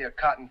didn't see a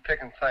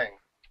cotton-picking thing.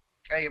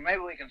 Hey, maybe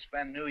we can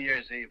spend New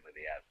Year's Eve with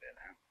the outfit,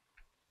 huh?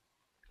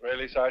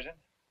 Really, Sergeant?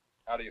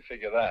 How do you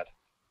figure that?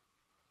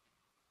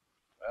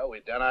 Well,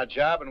 we've done our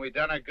job and we've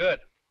done it good.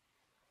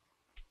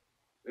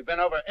 We've been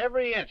over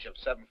every inch of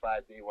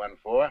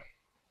 75D14.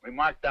 We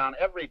marked down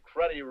every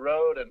cruddy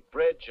road and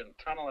bridge and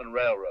tunnel and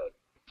railroad.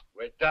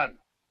 We're done.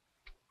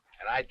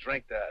 And I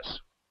drink to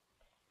us.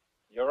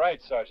 You're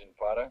right, Sergeant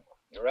Potter.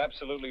 You're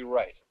absolutely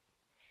right.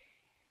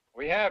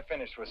 We have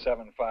finished with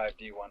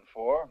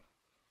 75D14.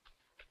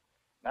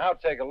 Now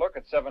take a look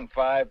at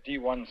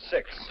 75D16.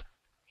 6?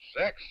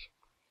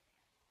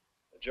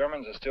 The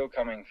Germans are still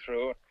coming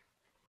through,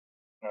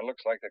 and it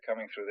looks like they're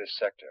coming through this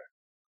sector.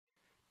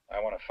 I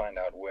want to find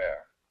out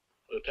where.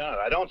 Lieutenant,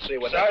 I don't see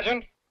what...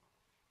 Sergeant,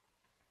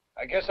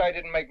 I guess I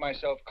didn't make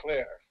myself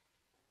clear.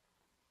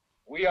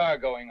 We are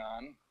going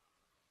on,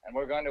 and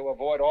we're going to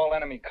avoid all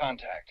enemy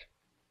contact.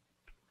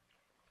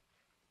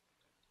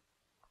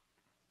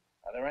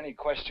 Are there any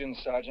questions,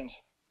 Sergeant?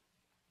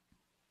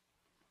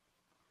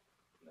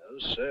 No,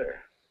 sir.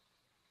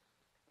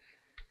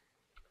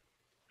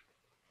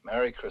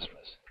 Merry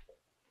Christmas.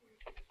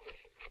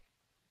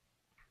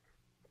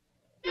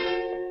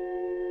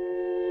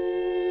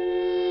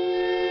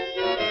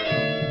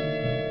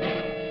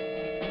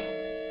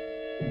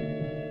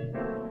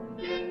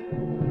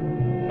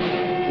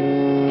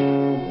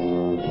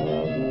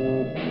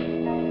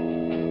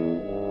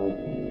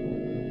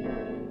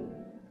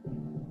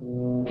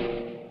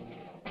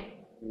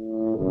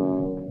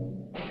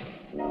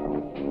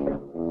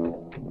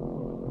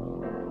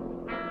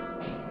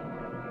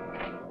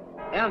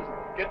 Ernst,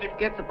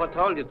 get die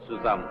Patrouille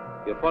zusammen.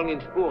 Wir folgen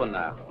den Spuren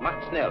nach.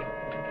 Macht schnell.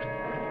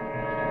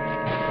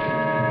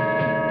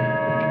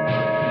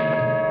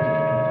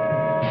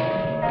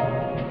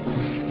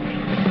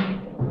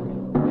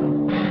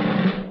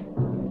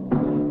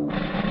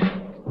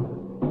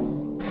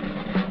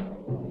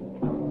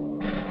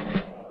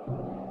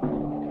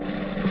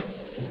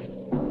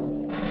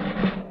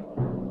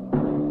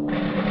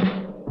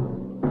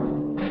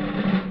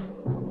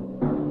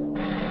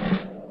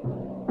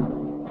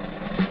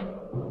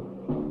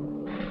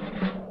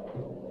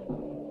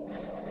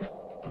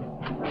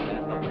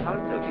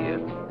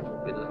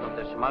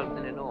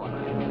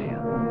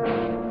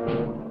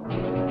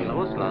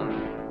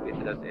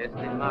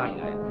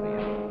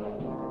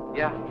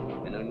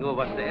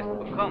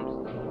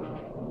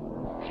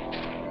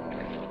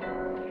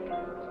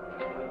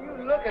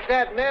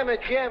 That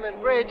mammoth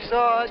jamming bridge,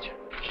 Sarge. It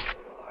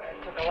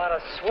took a lot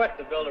of sweat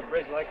to build a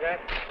bridge like that.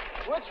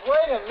 Which way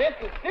to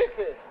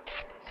Mississippi?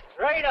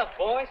 Straight up,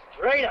 boy,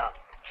 straight up.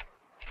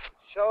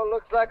 Sure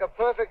looks like a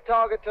perfect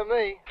target to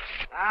me.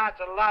 Ah, it's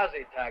a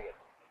lousy target.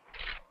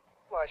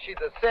 Why, she's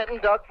a setting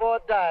duck for a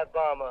dive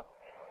bomber.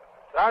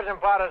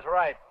 Sergeant Potter's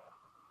right.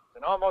 It's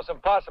an almost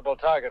impossible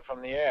target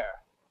from the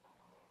air.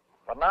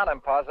 But not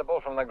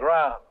impossible from the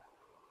ground.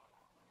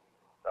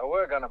 So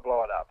we're going to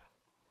blow it up.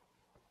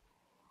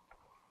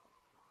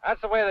 That's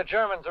the way the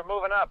Germans are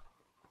moving up.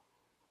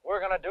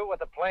 We're going to do what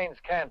the planes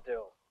can't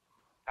do.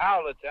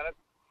 How, Lieutenant?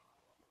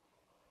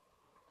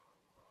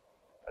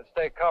 Let's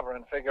take cover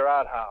and figure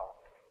out how.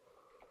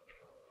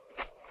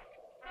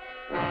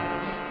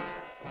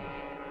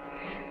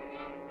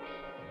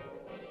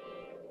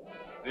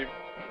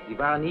 Sie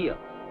waren hier.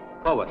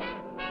 Forward.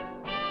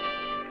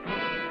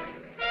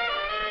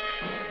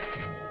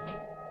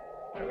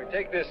 If we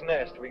take this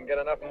nest, we can get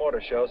enough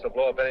mortar shells to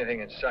blow up anything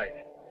in sight.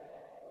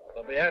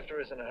 They'll be after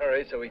us in a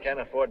hurry, so we can't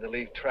afford to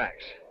leave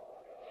tracks.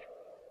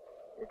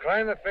 We'll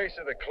climb the face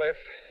of the cliff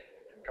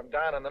and come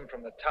down on them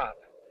from the top,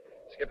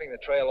 skipping the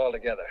trail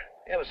altogether.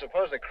 Yeah, but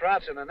suppose the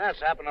Krauts in the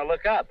nest happen to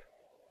look up.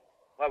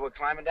 Well, we're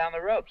climbing down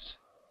the ropes.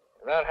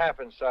 If that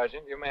happens,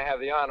 Sergeant, you may have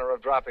the honor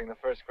of dropping the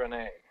first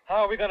grenade.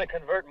 How are we going to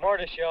convert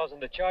mortar shells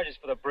into charges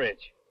for the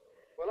bridge?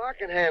 Well, I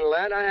can handle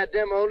that. I had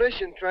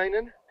demolition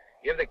training.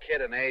 Give the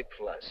kid an A+.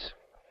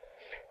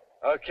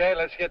 Okay,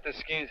 let's get the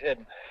skis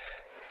hidden.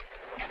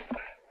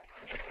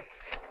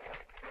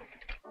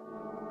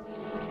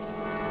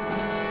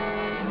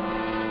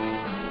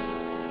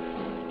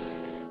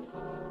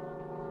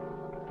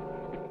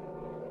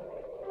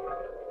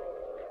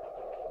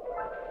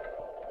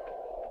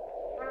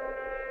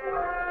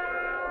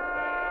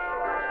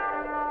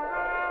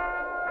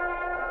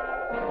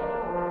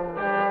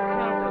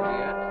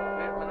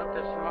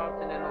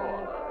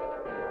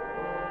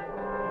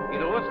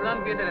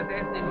 Russland wird er das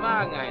Essen in den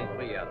Magen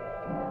einfrieren.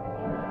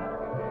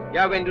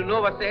 Ja, wenn du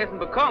nur was zu essen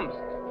bekommst.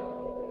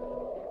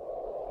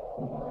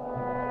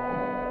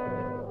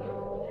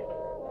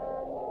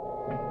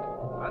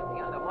 Als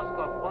ich an der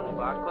Moskauer Front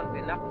war, konnten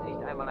wir nachts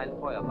nicht einmal ein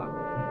Feuer machen.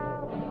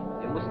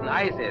 Wir mussten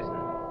Eis essen.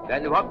 Wir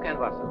hatten überhaupt kein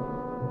Wasser.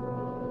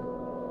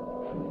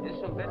 Es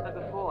ist schon besser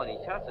gefroren.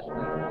 Ich hasse Schnee.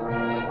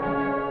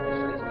 Es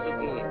ist schlecht zu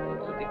gehen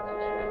und zu dick zu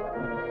schwimmen.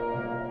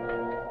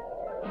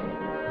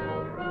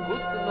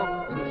 Gut genug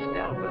zu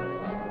sterben.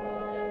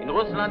 In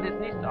Russland ist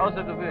nichts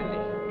außergewöhnlich.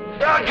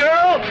 Yeah,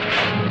 girl!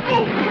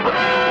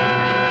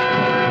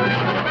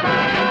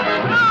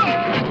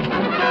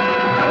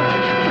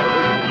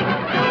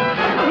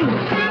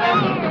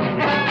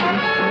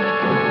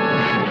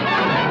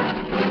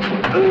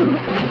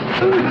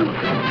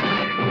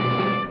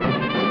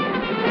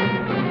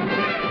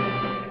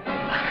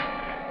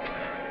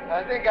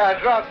 I think I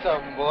dropped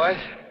something, boys.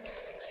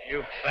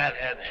 You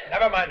fathead.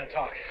 Never mind the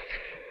talk.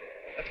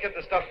 Let's get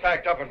the stuff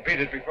packed up and beat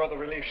it before the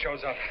relief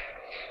shows up.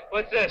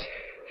 What's this?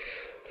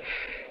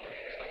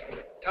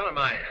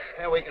 Telemine.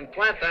 Yeah, we can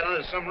plant that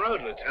under some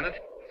road, Lieutenant.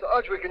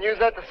 Sarge, we can use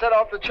that to set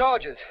off the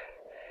charges.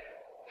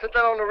 Set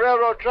that on the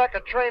railroad track, a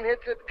train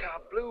hits it,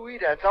 kablooey,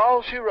 that's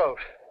all she wrote.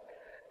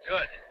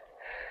 Good.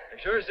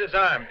 As sure as this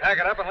arm. Pack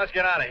it up and let's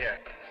get out of here.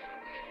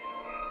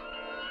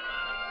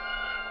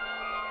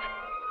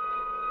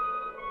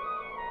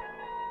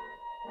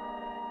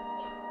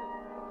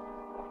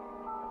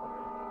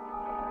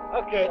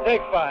 Okay,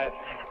 take 5.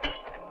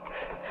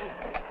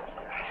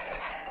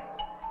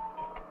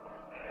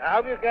 I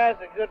hope you guys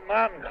are good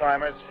mountain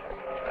climbers.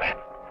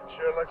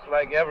 Sure looks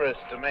like Everest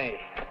to me.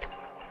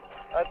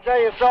 I tell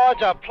you,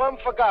 Sarge, I plumb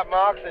forgot my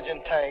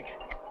oxygen tank.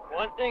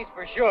 One thing's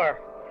for sure.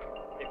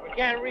 If we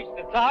can't reach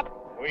the top,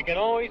 we can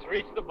always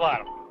reach the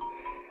bottom.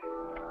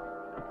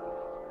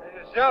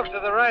 There's a shelf to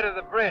the right of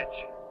the bridge.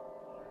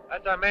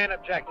 That's our main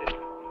objective.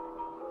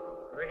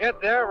 When we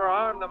get there, we'll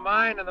arm the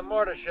mine and the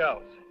mortar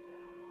shells.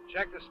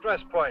 Check the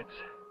stress points.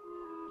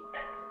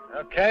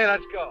 Okay,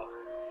 let's go.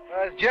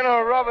 As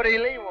General Robert E.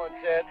 Lee once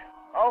said,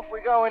 off we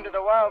go into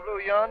the wild blue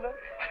yonder.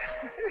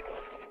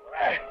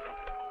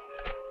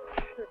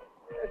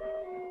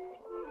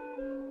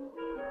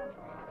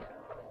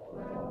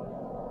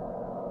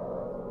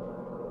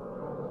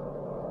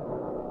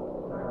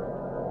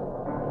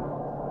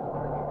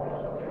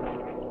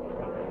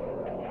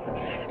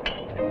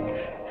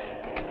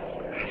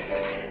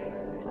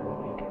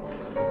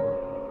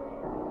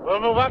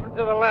 We'll move up and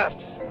to the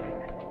left.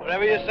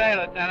 Whatever you say,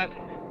 Lieutenant.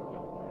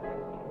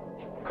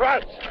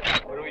 Krutz!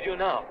 What do we do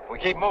now? We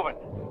keep moving.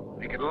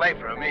 We could lay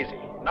for him easy.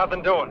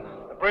 Nothing doing.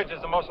 The bridge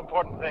is the most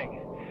important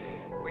thing.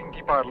 If we can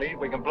keep our lead,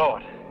 we can blow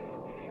it.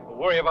 We'll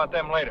worry about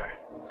them later.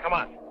 Come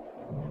on.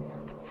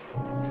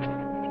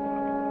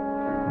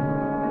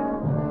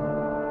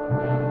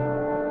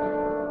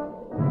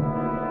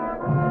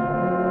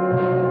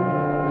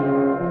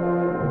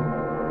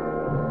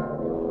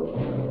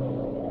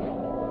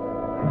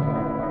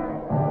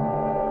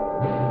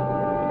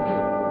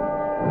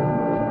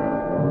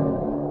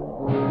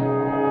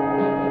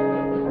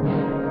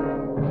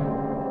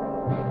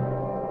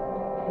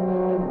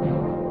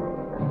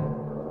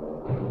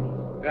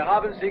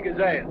 haben Sie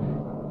gesehen.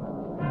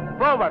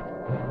 Forward!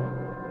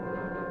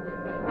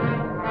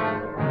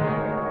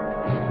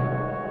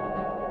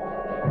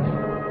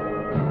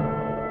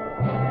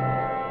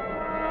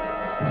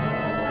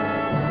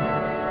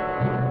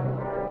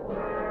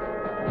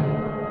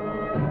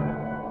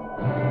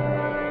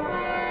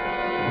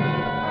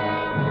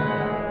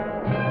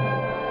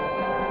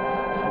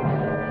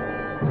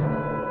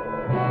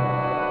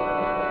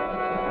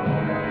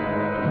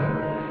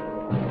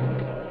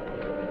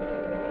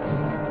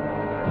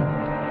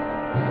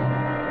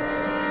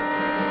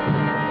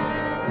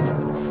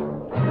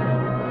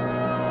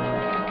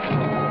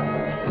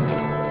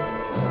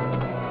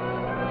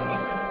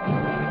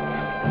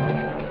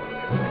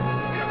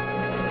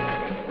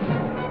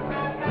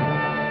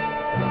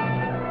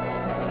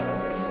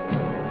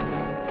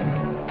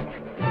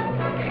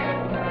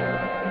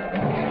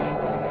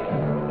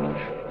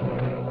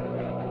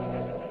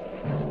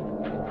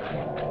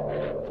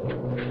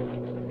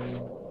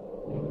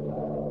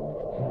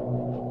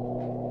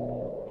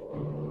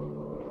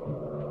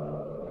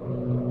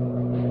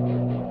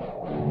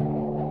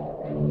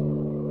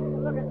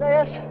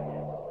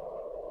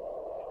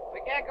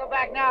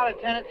 Now,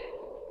 Lieutenant.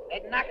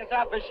 They'd knock us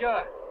off for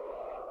sure.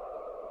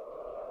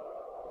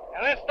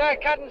 Now let's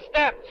start cutting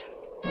steps.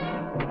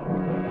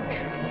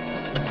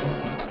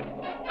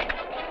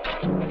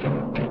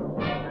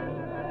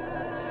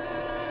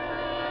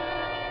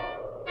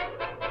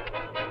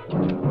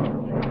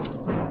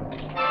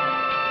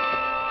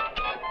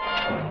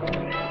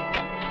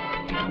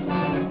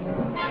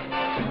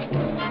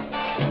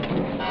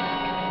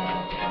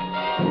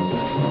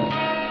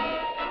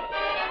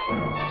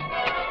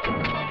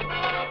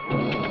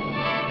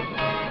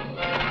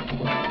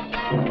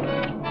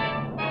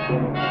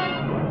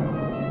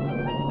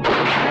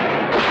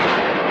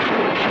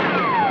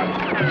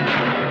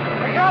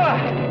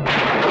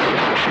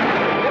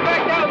 Get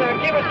back down there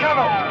and keep us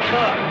covered.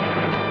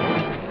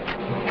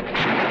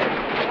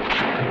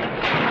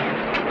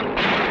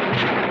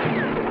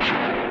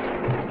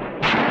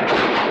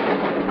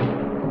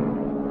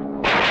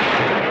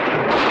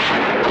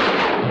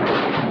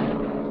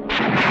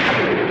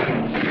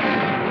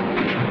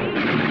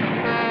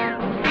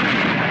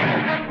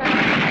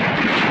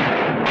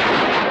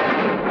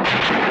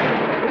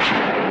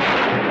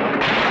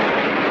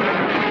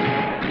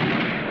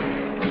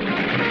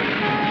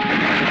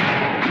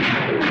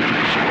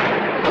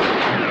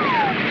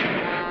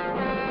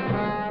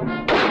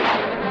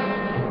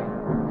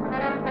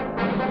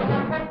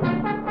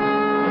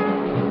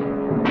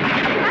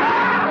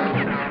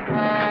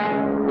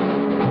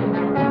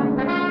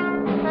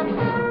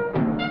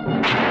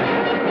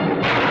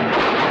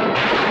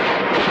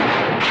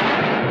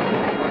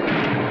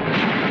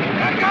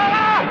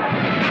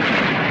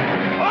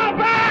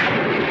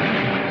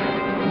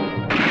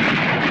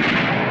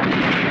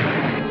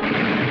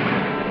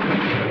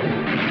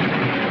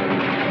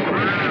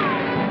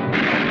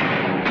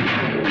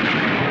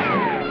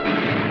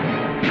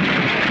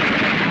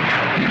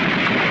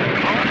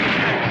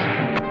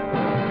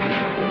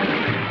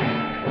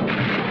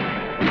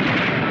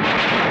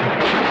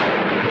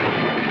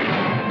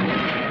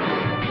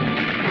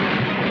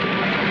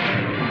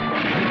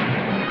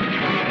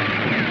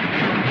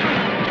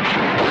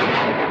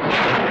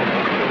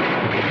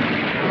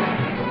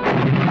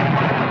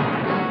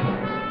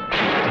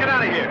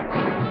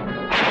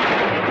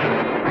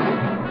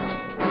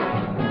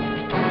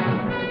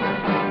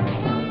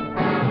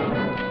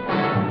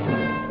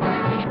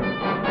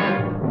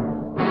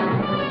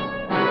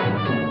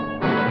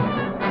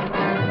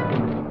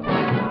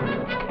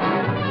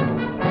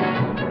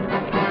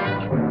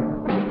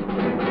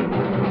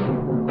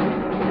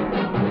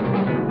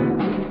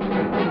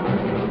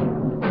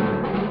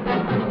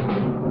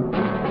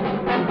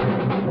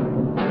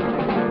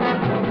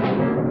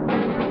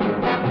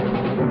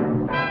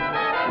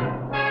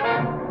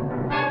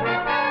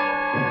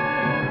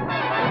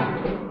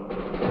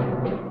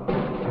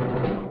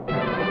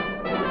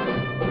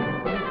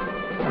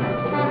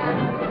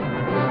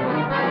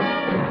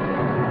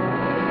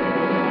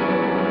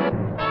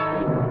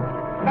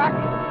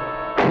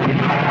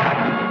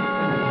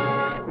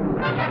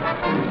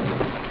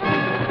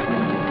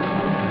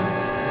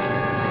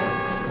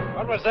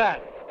 What was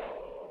that?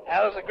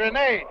 That was a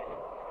grenade.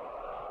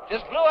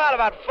 Just blew out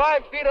about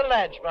 5 feet of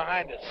ledge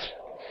behind us.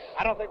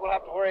 I don't think we'll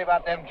have to worry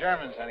about them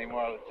Germans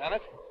anymore,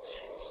 Lieutenant.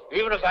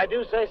 Even if I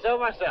do say so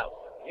myself.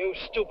 You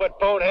stupid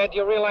bonehead, do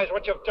you realize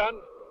what you've done?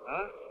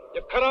 Huh?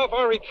 You've cut off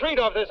our retreat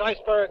off this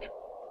iceberg.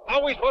 How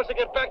are we supposed to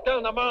get back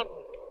down the mountain?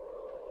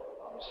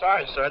 I'm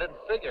sorry, sir. I didn't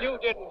figure. You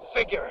didn't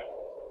figure.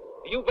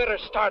 You better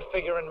start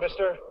figuring,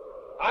 mister.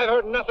 I've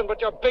heard nothing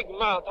but your big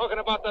mouth talking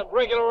about the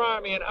regular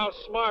army and how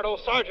smart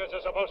old sergeants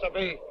are supposed to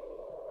be.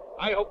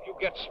 I hope you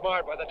get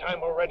smart by the time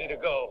we're ready to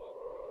go.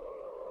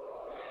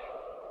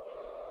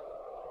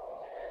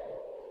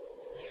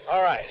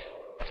 All right.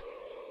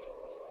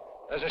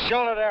 There's a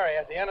sheltered area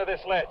at the end of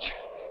this ledge.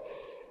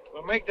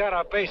 We'll make that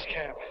our base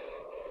camp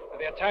for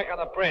the attack on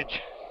the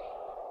bridge.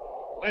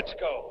 Let's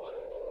go.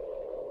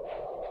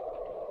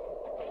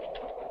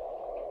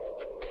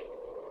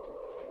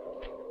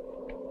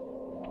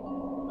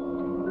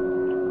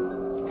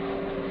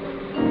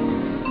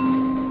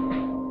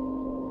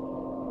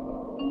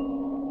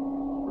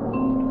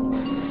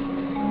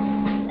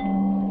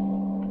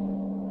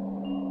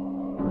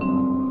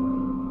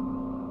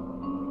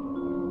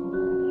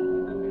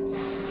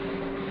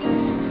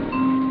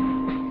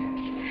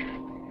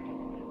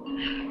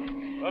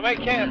 We'll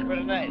make camp for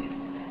tonight.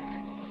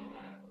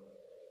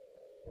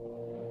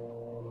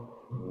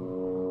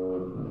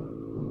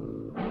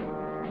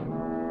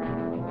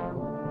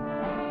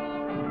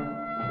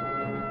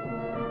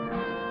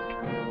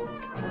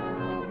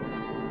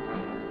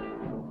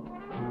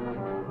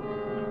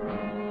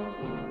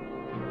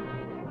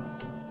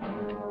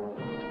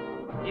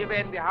 Hier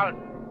werden wir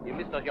halten. Ihr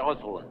müsst euch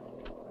ausruhen.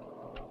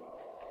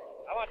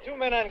 I want 2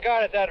 men on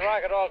guard at that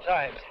rock at all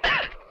times.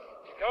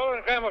 Go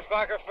and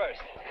Grammersbacher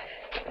first.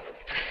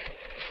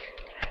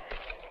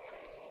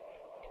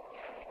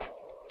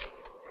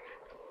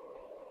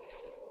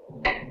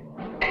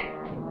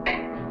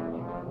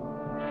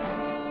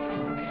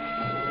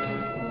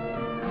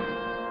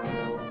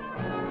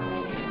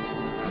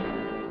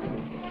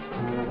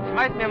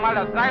 Schmeißt mir mal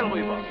das Seil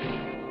rüber.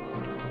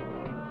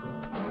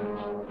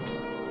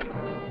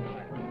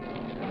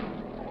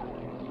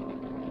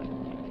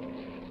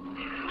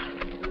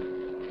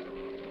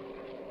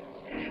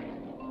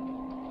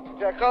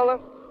 Coppola,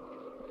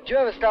 did you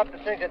ever stop to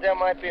think that there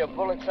might be a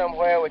bullet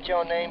somewhere with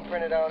your name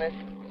printed on it?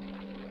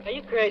 Are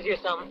you crazy or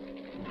something?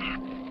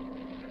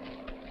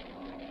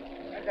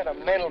 I got a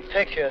mental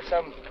picture of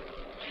some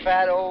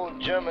fat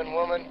old German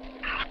woman,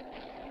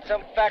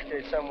 some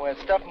factory somewhere,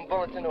 stuffing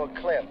bullets into a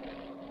clip.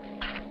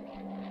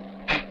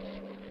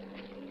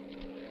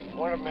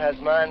 One of them has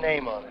my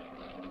name on it,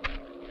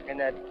 in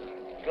that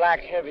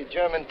black, heavy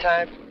German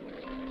type.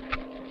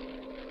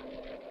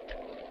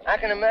 I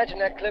can imagine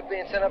that clip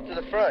being sent up to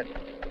the front.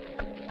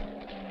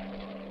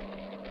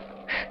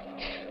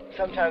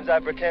 sometimes I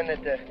pretend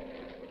that the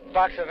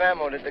box of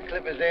ammo that the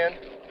clip is in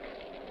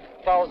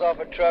falls off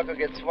a truck or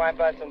gets swiped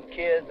by some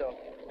kids or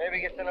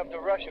maybe gets sent up to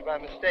Russia by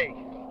mistake.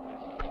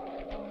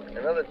 And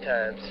other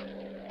times,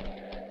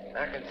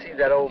 I can see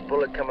that old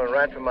bullet coming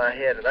right for my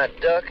head, and I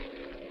duck,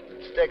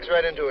 sticks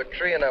right into a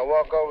tree, and I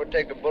walk over,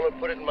 take the bullet,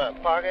 put it in my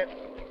pocket,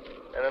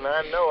 and then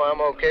I know I'm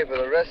okay for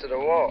the rest of the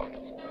war.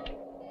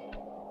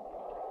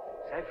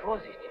 Sei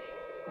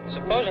vorsichtig.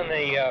 Supposing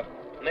they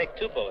make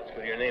 2 bullets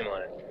with your name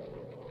on it.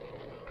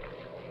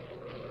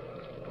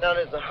 Now,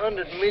 there's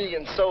 100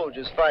 million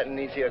soldiers fighting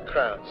these here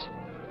crowds,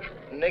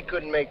 and they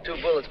couldn't make 2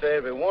 bullets for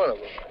every one of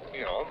them.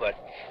 You know, but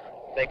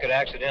they could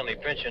accidentally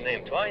print your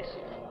name twice.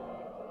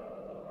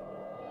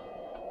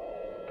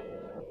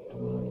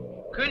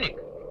 König.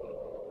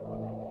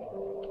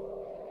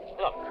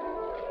 Look,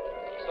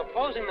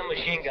 supposing the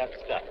machine got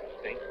stuck,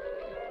 see?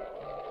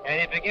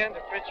 And it began to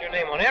print your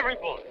name on every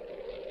bullet.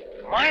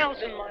 Miles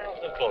and miles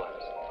of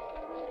bullets.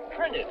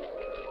 Printed.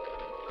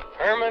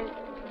 Herman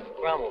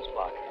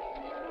Grummelsbach.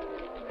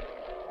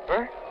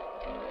 Huh?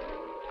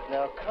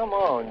 Now, come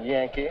on,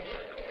 Yankee.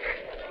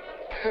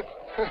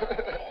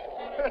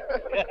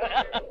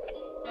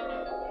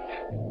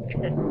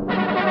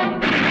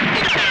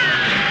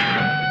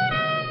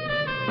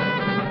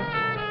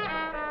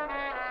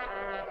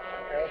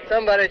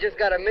 Somebody just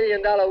got $1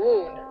 million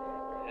wound.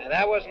 Yeah,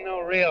 that wasn't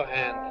no real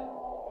hand.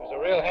 It was a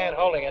real hand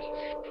holding it.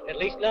 At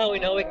least now we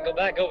know we can go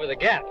back over the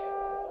gap.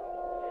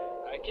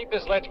 All right, keep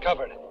this ledge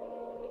covered.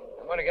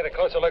 I'm going to get a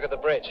closer look at the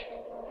bridge.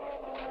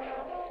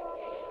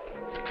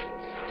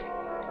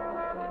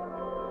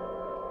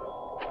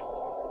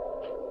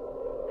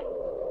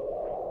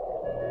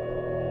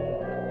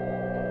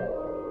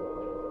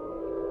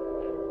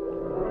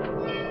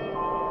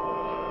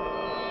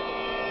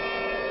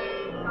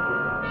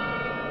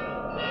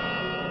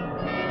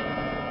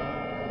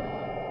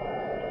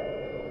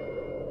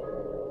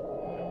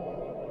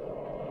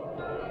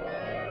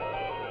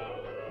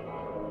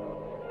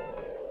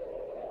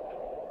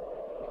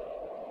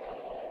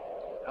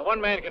 Now,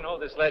 one man can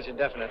hold this ledge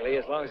indefinitely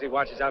as long as he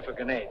watches out for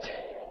grenades.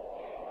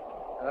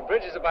 Now, the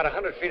bridge is about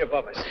 100 feet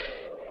above us.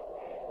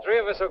 3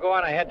 of us will go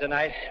on ahead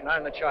tonight and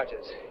arm the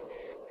charges.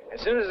 As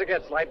soon as it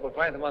gets light, we'll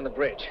plant them on the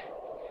bridge.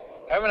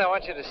 Herman, I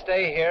want you to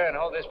stay here and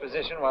hold this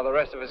position while the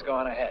rest of us go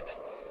on ahead.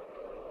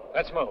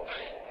 Let's move.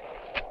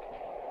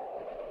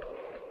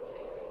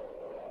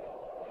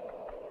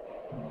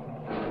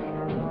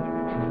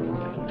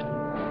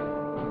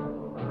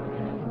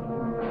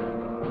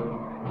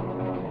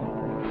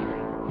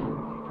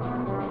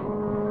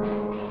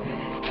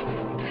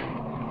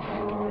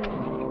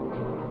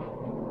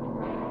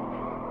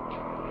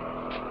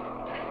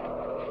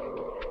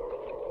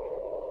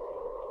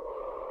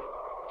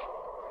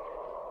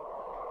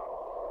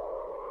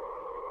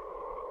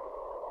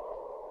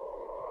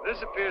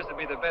 This appears to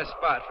be the best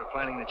spot for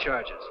planting the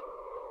charges.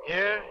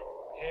 Here,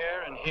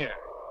 here, and here.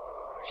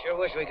 I sure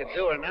wish we could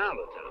do it now,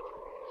 Lieutenant.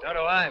 So do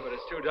I, but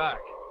it's too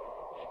dark.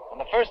 When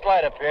the first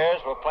light appears,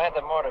 we'll plant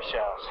the mortar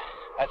shells.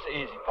 That's the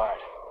easy part.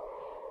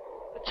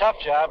 The tough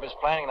job is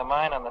planting the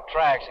mine on the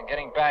tracks and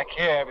getting back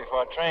here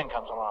before a train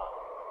comes along.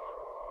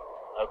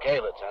 Okay,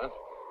 Lieutenant.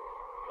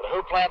 But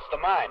who plants the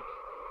mine?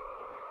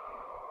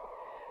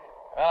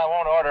 Well, I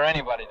won't order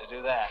anybody to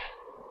do that.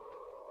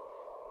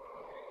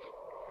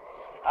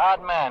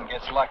 Odd man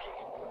gets lucky.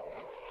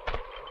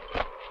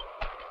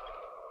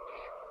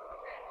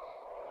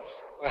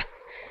 Well,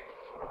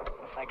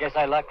 I guess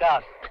I lucked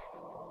out.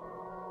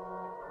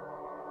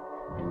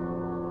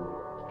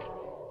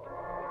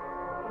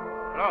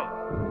 No.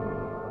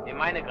 Nimm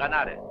meine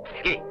Granate.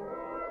 Geh.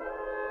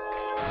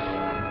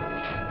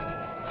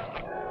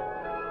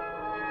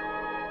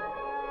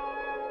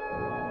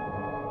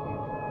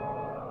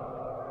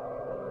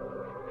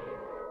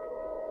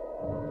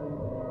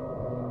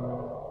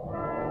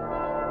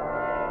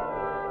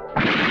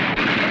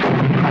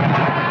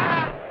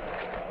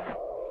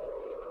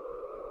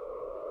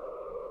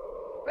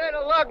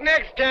 Better luck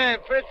next time,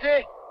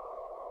 Fritzy.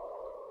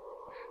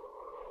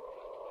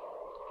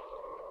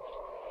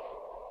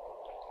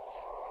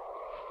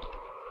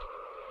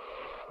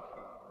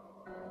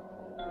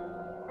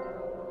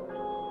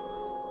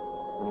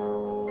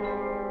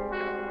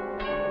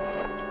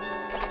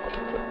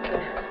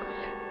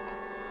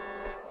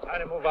 Time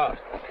to move out.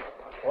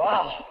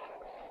 Wow.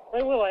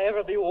 When will I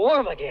ever be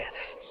warm again?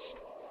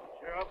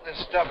 Sure hope this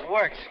stuff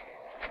works.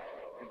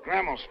 The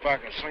Grummelsbach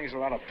slings a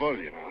lot of bull,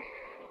 you know.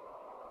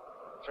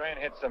 Train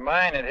hits the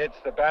mine, it hits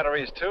the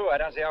batteries, too. I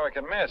don't see how it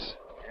can miss.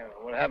 Yeah,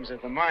 what happens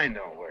if the mine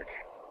don't work?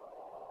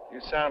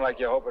 You sound like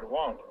you hope it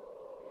won't.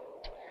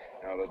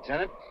 No,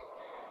 Lieutenant.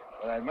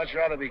 But I'd much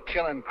rather be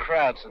killing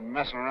crowds than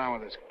messing around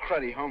with this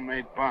cruddy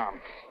homemade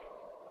bomb.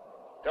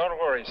 Don't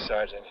worry,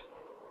 Sergeant.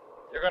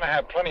 You're going to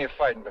have plenty of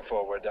fighting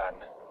before we're done.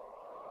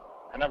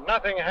 And if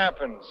nothing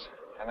happens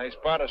and they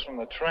spot us from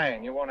the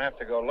train, you won't have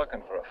to go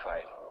looking for a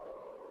fight.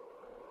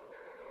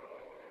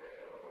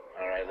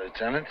 All right,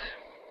 Lieutenant.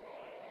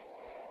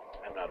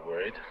 I'm not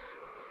worried.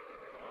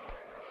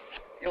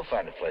 You'll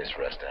find a place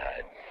for us to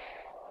hide.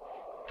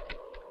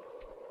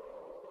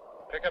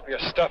 Pick up your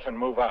stuff and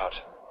move out.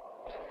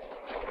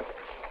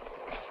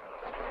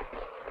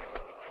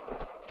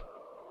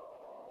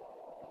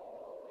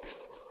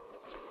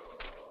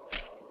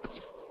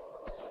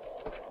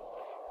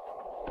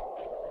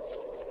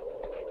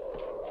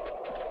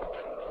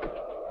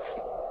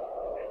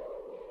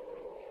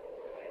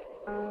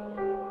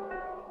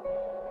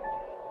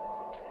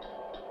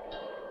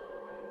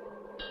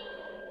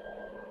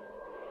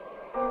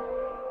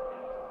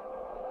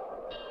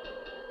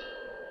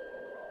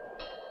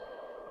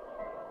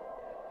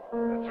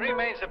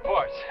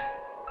 Supports.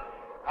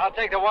 I'll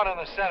take the one in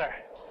the center.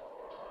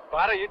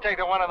 Potter, you take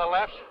the one on the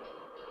left.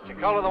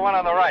 Coppola, the one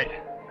on the right.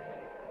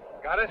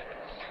 Got it?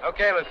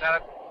 Okay,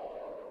 Lieutenant.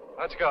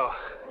 Let's go.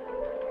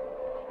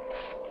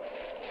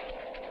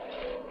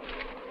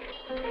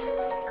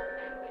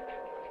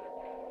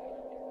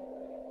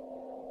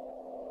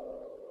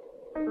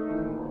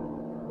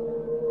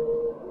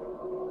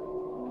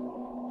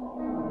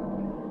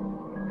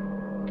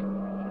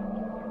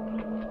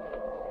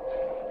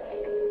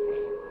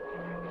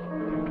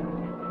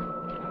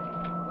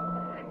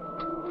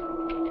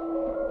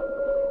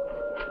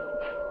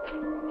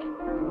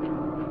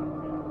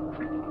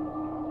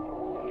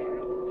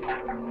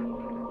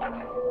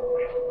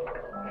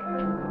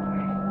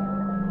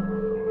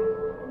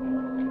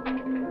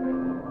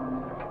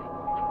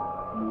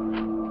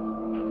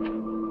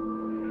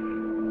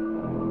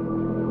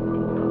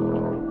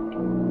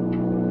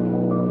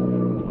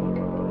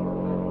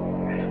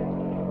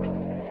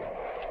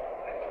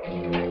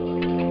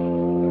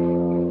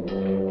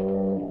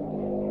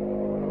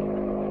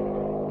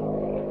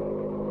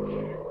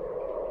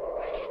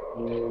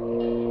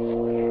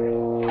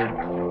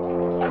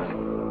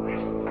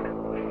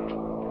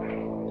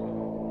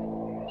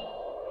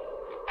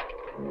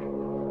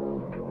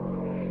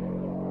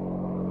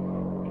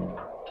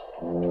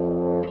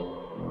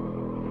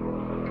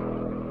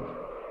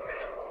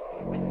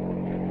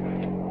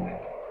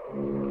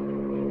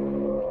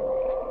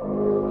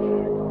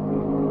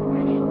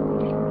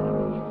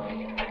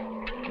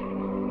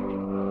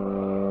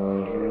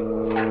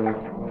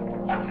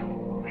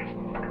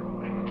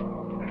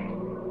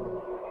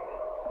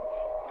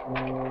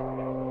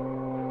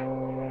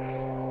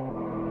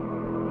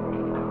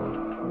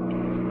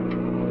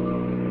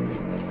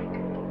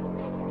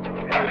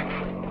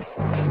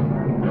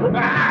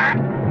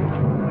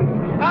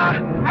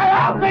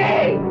 Help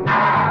me!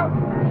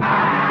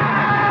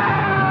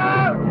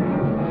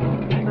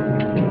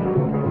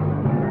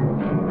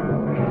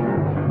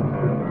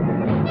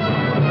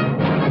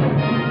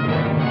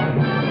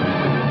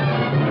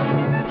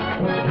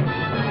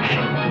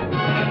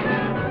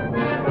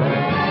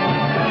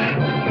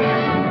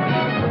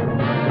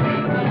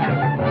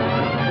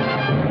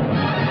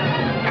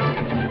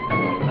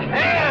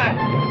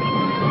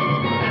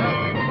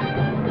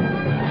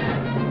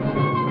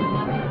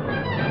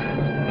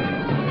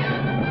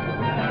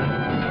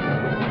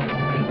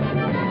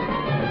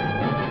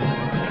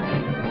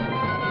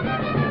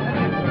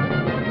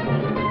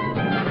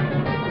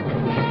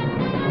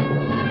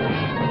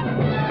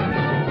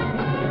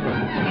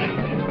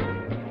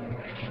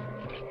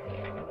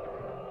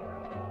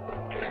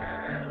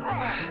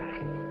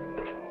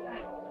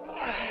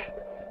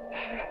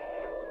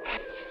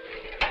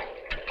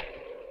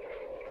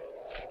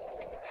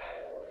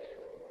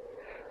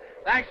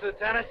 Thanks,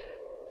 Lieutenant.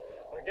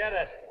 Forget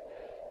it.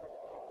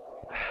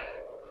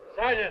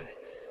 Sergeant,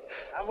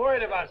 I'm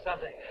worried about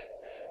something.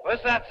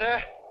 What's that,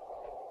 sir?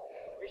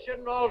 We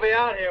shouldn't all be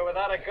out here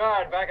without a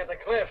guard back at the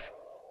cliff.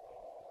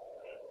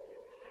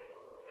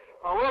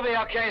 Well, we'll be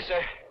okay,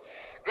 sir.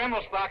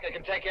 Grimmelsbacher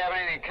can take care of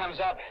anything that comes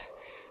up.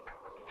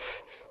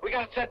 We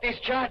gotta set these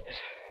charges.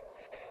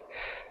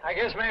 I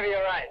guess maybe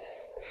you're right.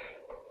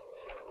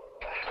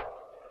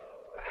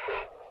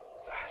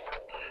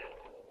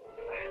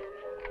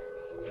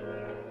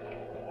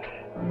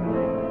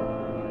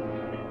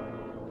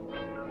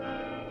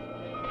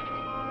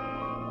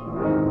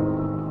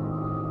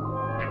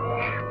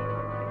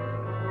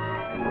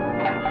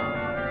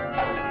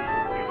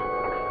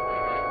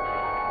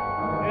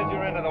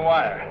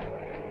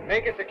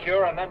 Make it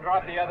secure and then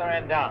drop the other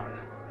end down.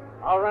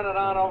 I'll run it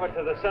on over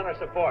to the center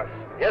support.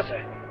 Yes,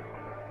 sir.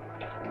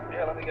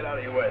 Here, let me get out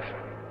of your way,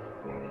 sir.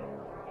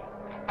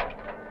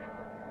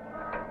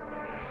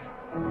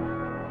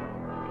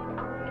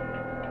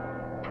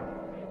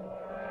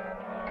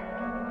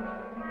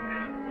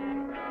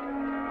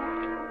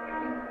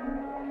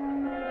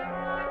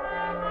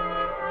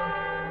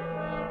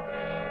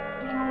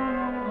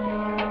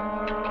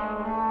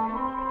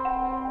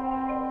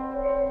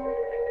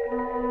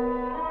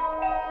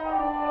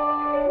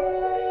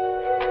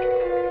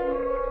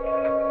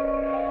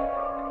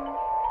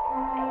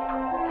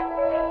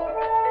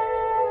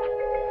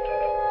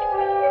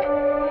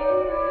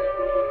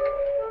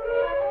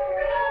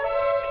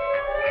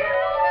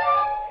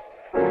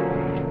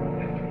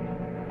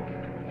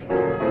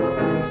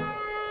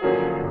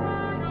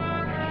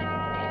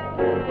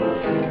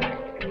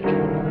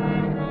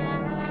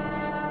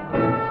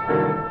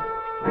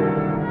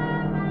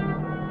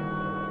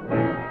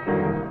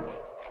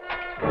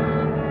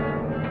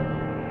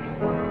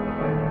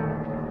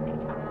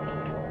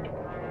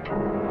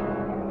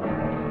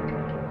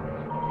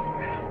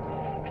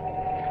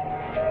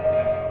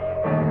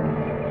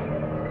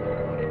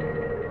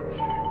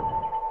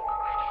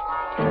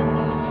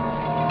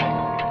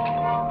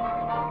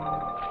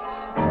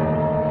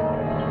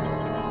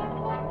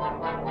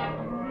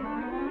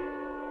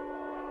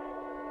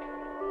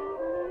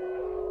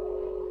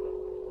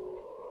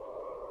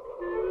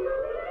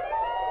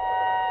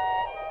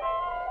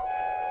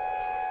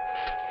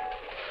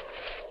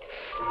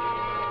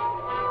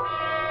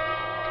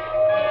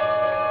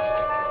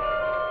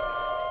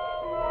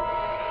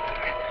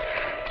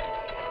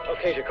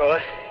 Okay,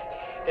 Coppola.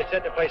 It's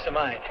set to place of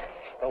mine.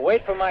 But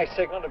wait for my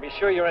signal to be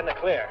sure you're in the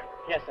clear.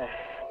 Yes, sir.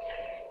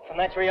 From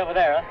that tree over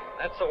there, huh?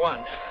 That's the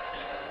one.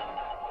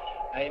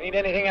 Now, you need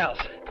anything else?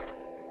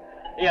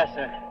 Yes,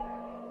 sir.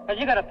 Have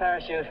you got a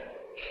parachute?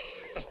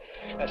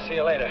 I'll see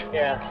you later.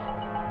 Yeah.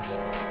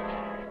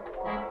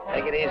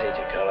 Take it easy,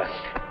 Coppola.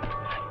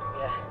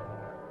 Yeah.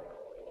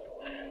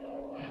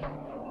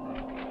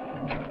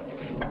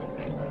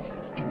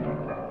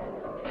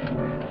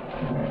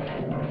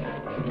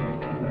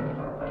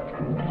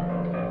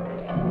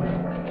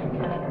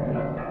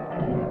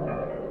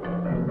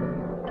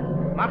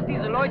 Mach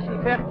diese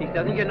Leuchten fertig,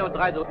 da sind ja nur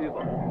 3 so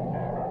über.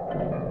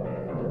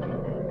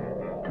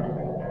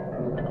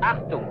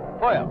 Achtung,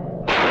 Feuer!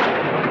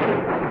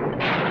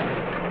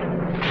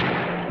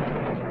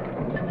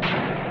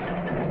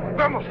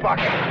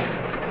 Thermospocket!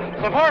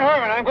 Support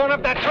Herman, I'm going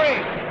up that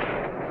tree!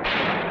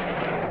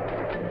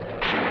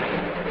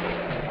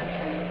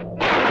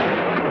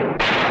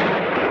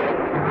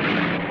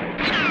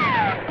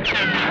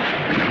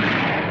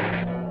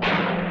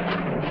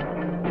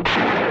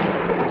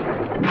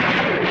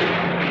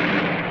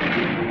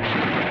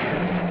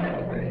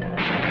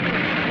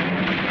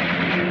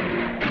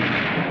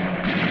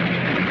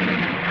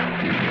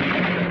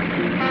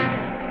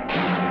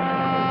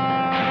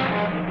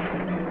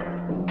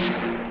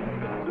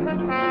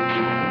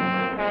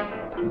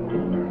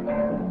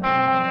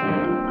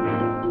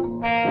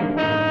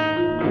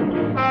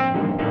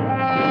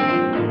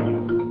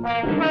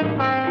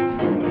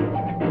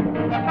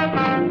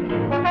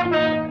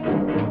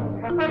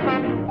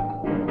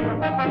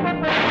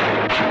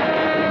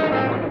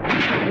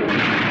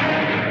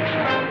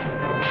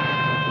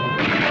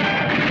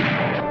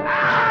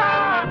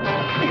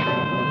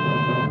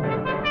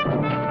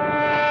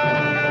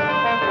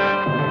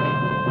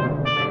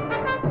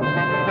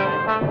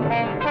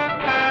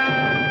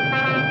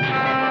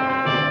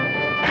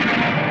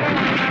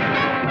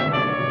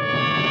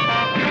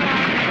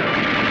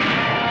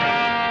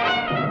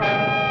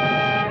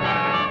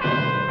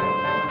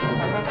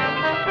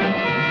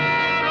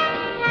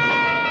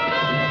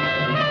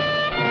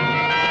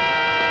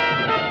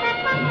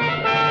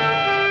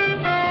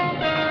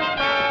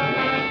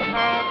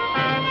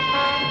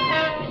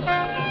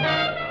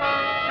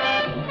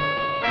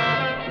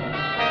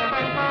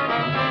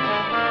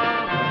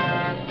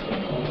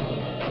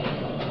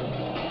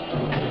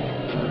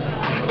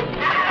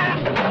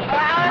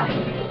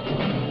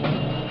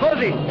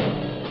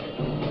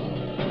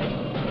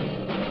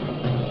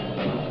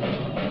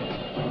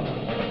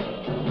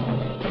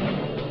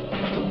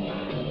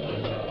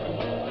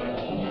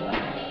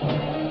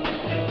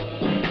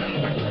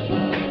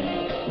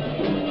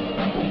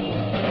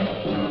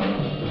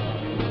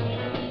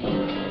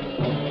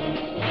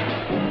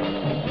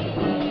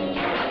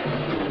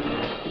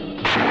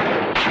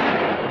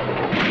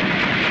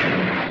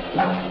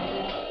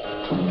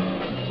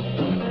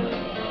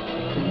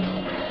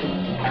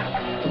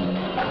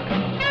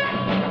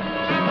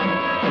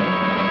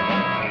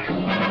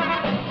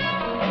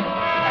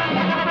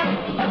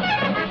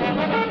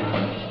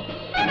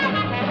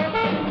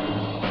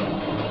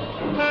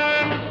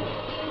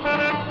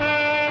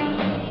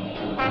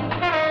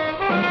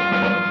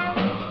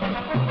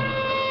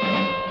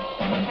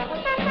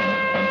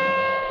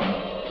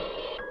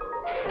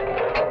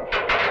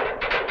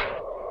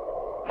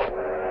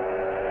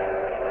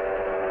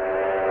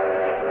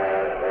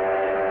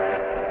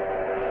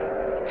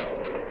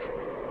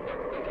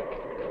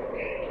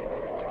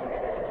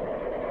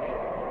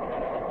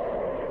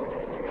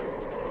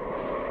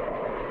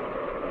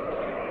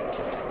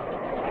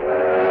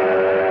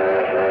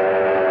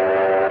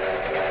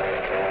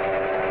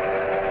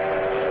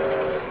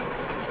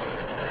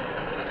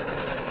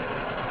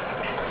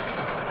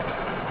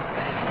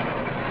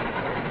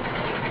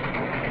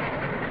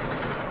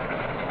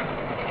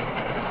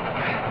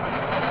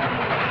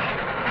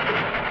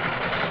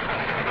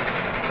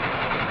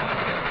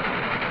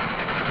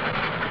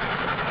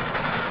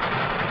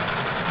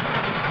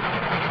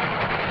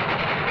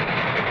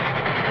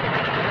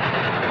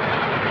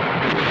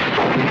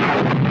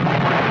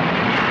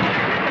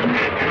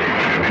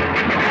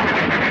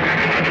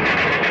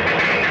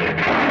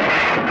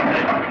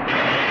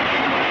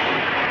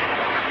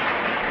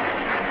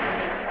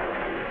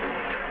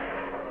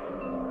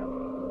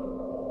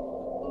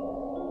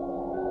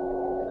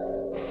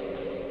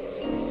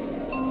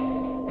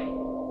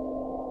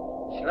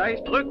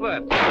 Leicht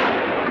rückwärts.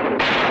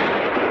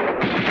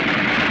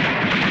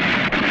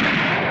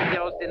 Sie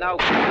aus den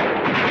Augen.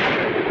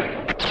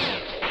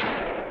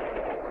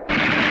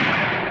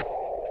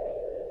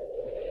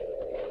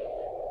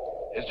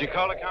 Is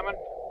Coppola coming?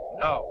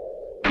 No.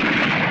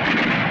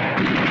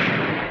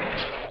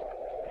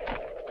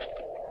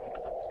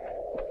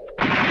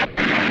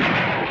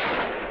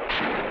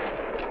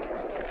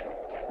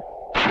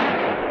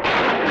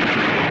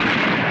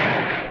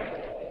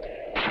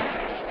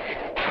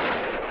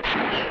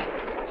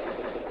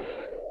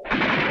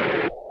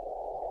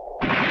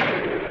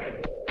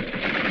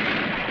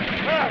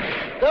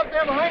 Up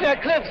there behind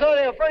that cliff so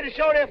they're afraid to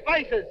show their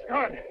faces.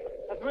 Good.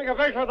 Let's Make a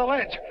break for the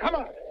ledge. Come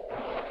on.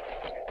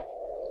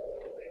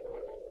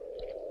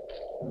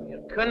 Wir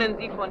können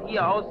sie von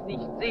hier aus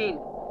nicht sehen.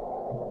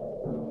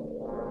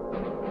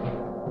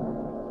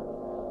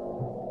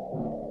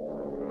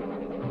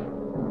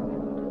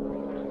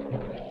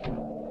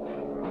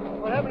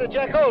 What happened to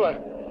Coppola?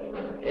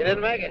 He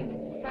didn't make it.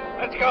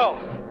 Let's go.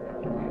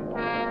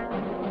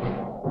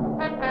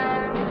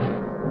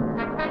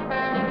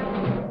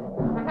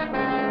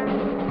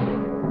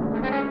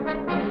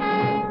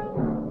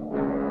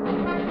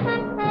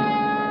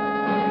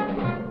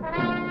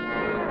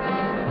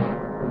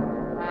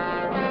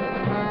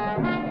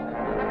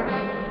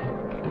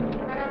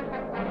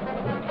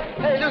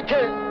 Hey,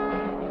 Lieutenant.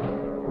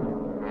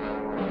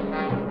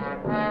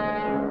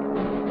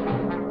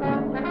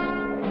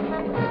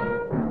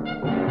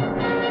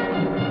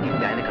 Gib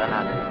mir eine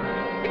Granate.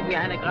 Gib mir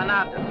eine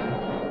Granate.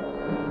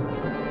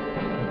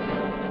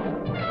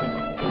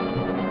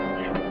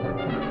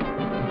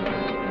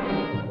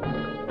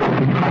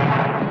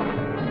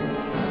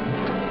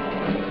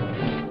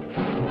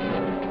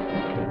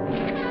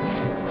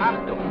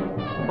 Achtung!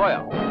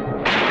 Feuer!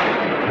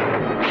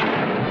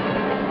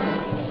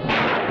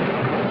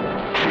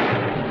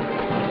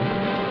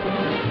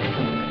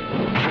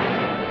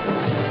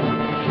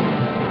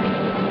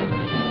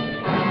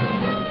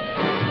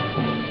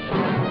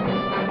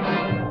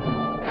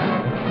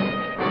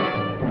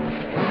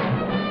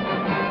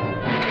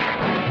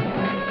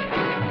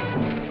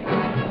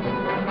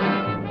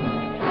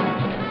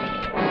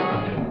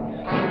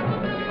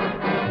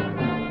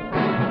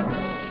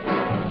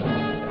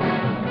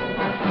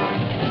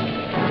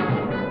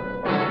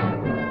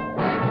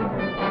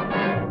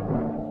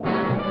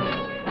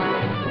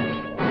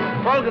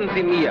 Folgen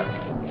Sie mir.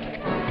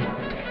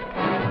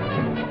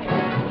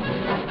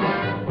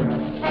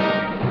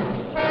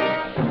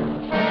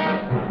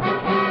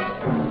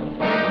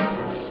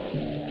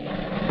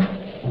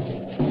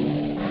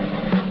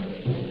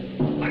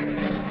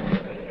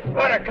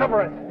 Better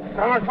cover it.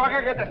 Come on,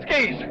 fucker, get the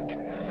skis.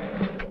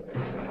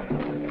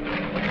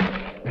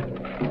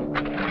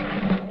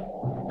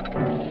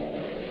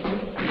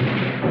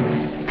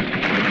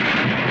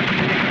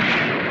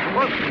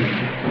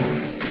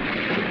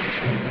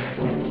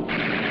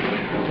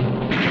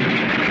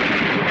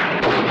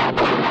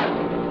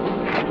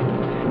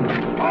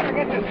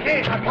 Get the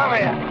skis. I'll cover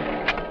you.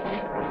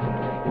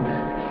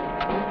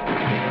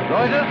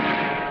 Leute!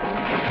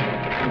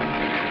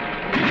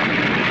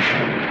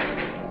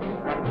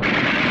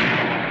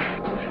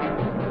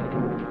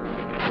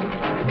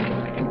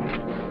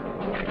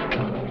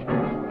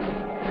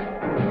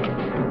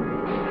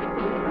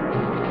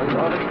 Und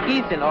eure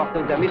Skis in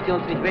Ordnung, damit ihr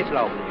uns nicht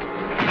weglaufen.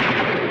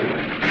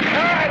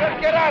 All right,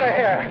 let's get out of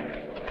here.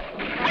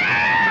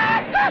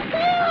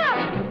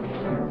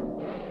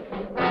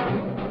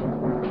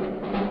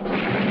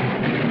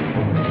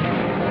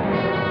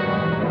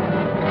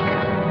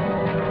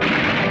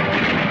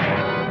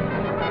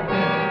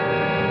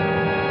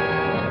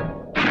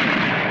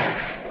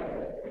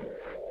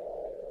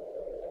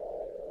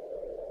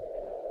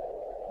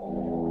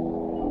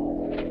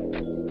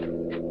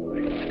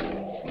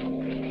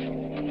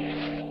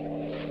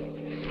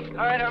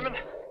 All right, Herman.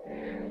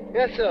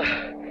 Yes, sir.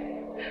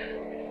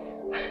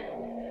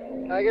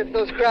 I guess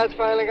those crowds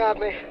finally got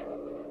me.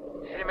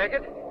 Did you make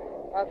it?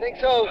 I think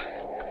so.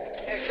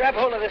 Hey, grab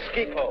hold of this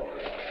ski pole.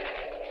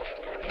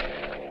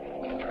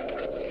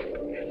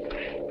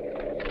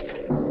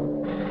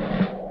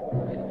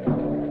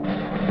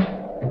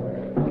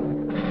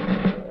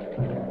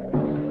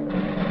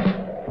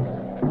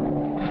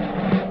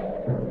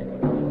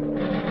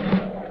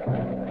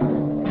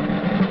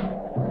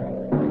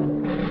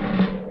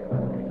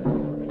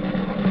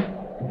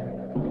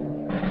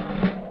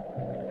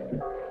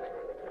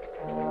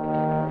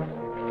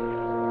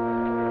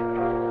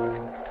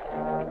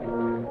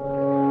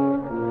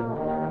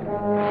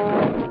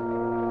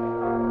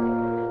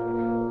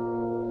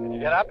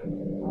 Get up?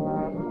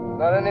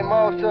 Not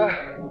anymore, sir.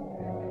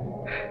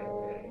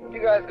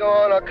 You guys go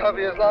on, I'll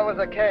cover you as long as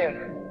I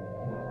can.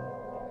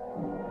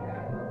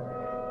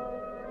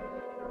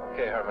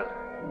 Okay, Herman.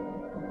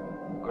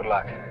 Good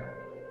luck.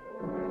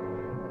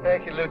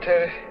 Thank you,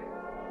 Lieutenant.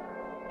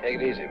 Take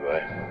it easy,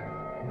 boy.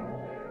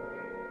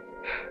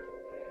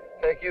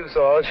 Thank you,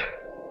 Sarge.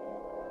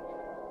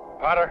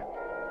 Potter.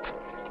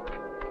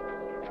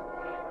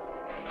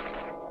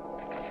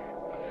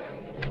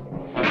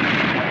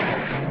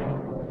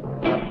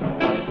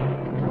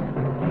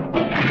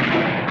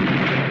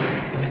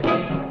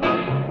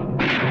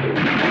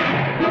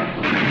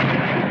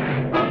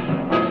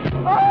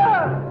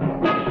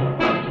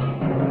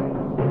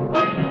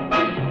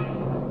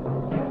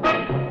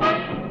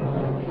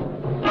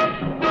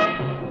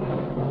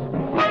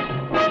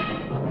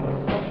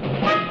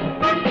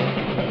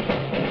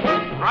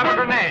 Drop a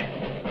grenade.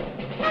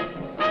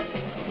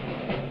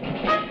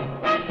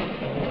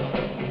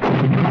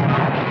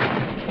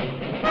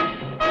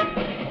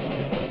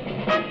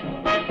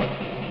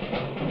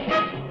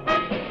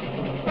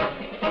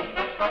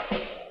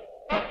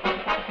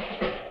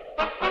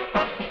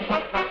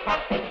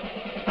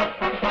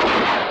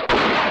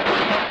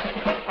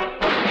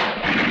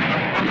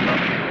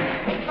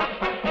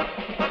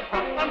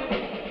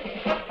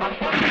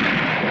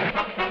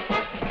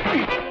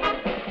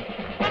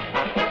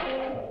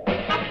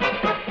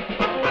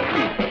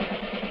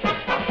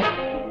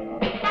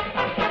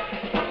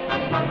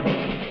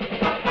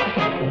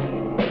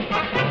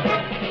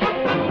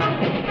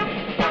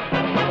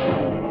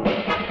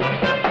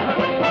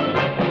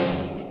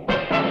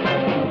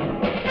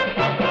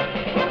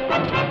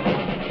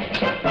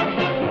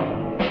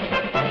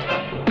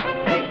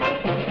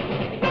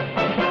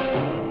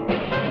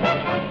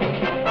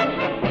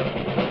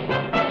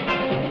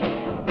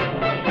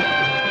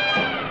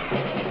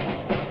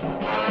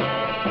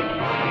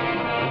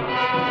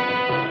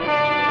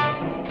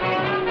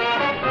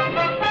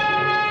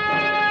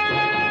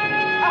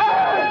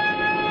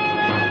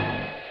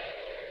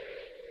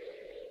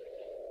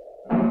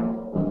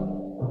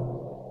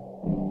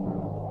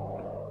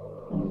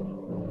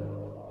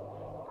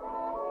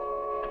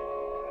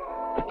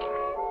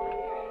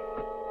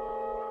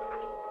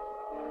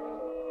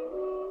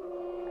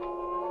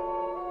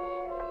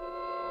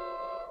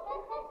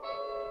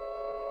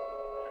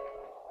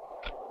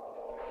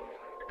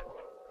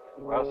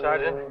 Well,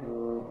 Sergeant?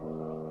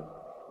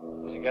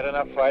 Did you get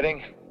enough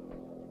fighting?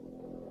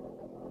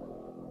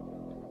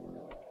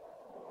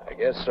 I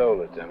guess so,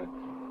 Lieutenant.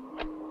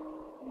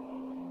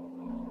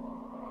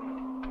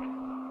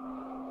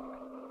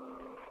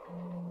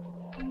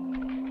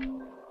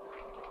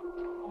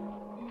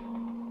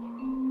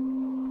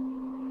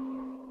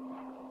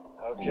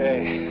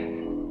 Okay.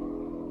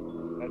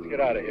 Let's get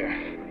out of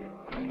here.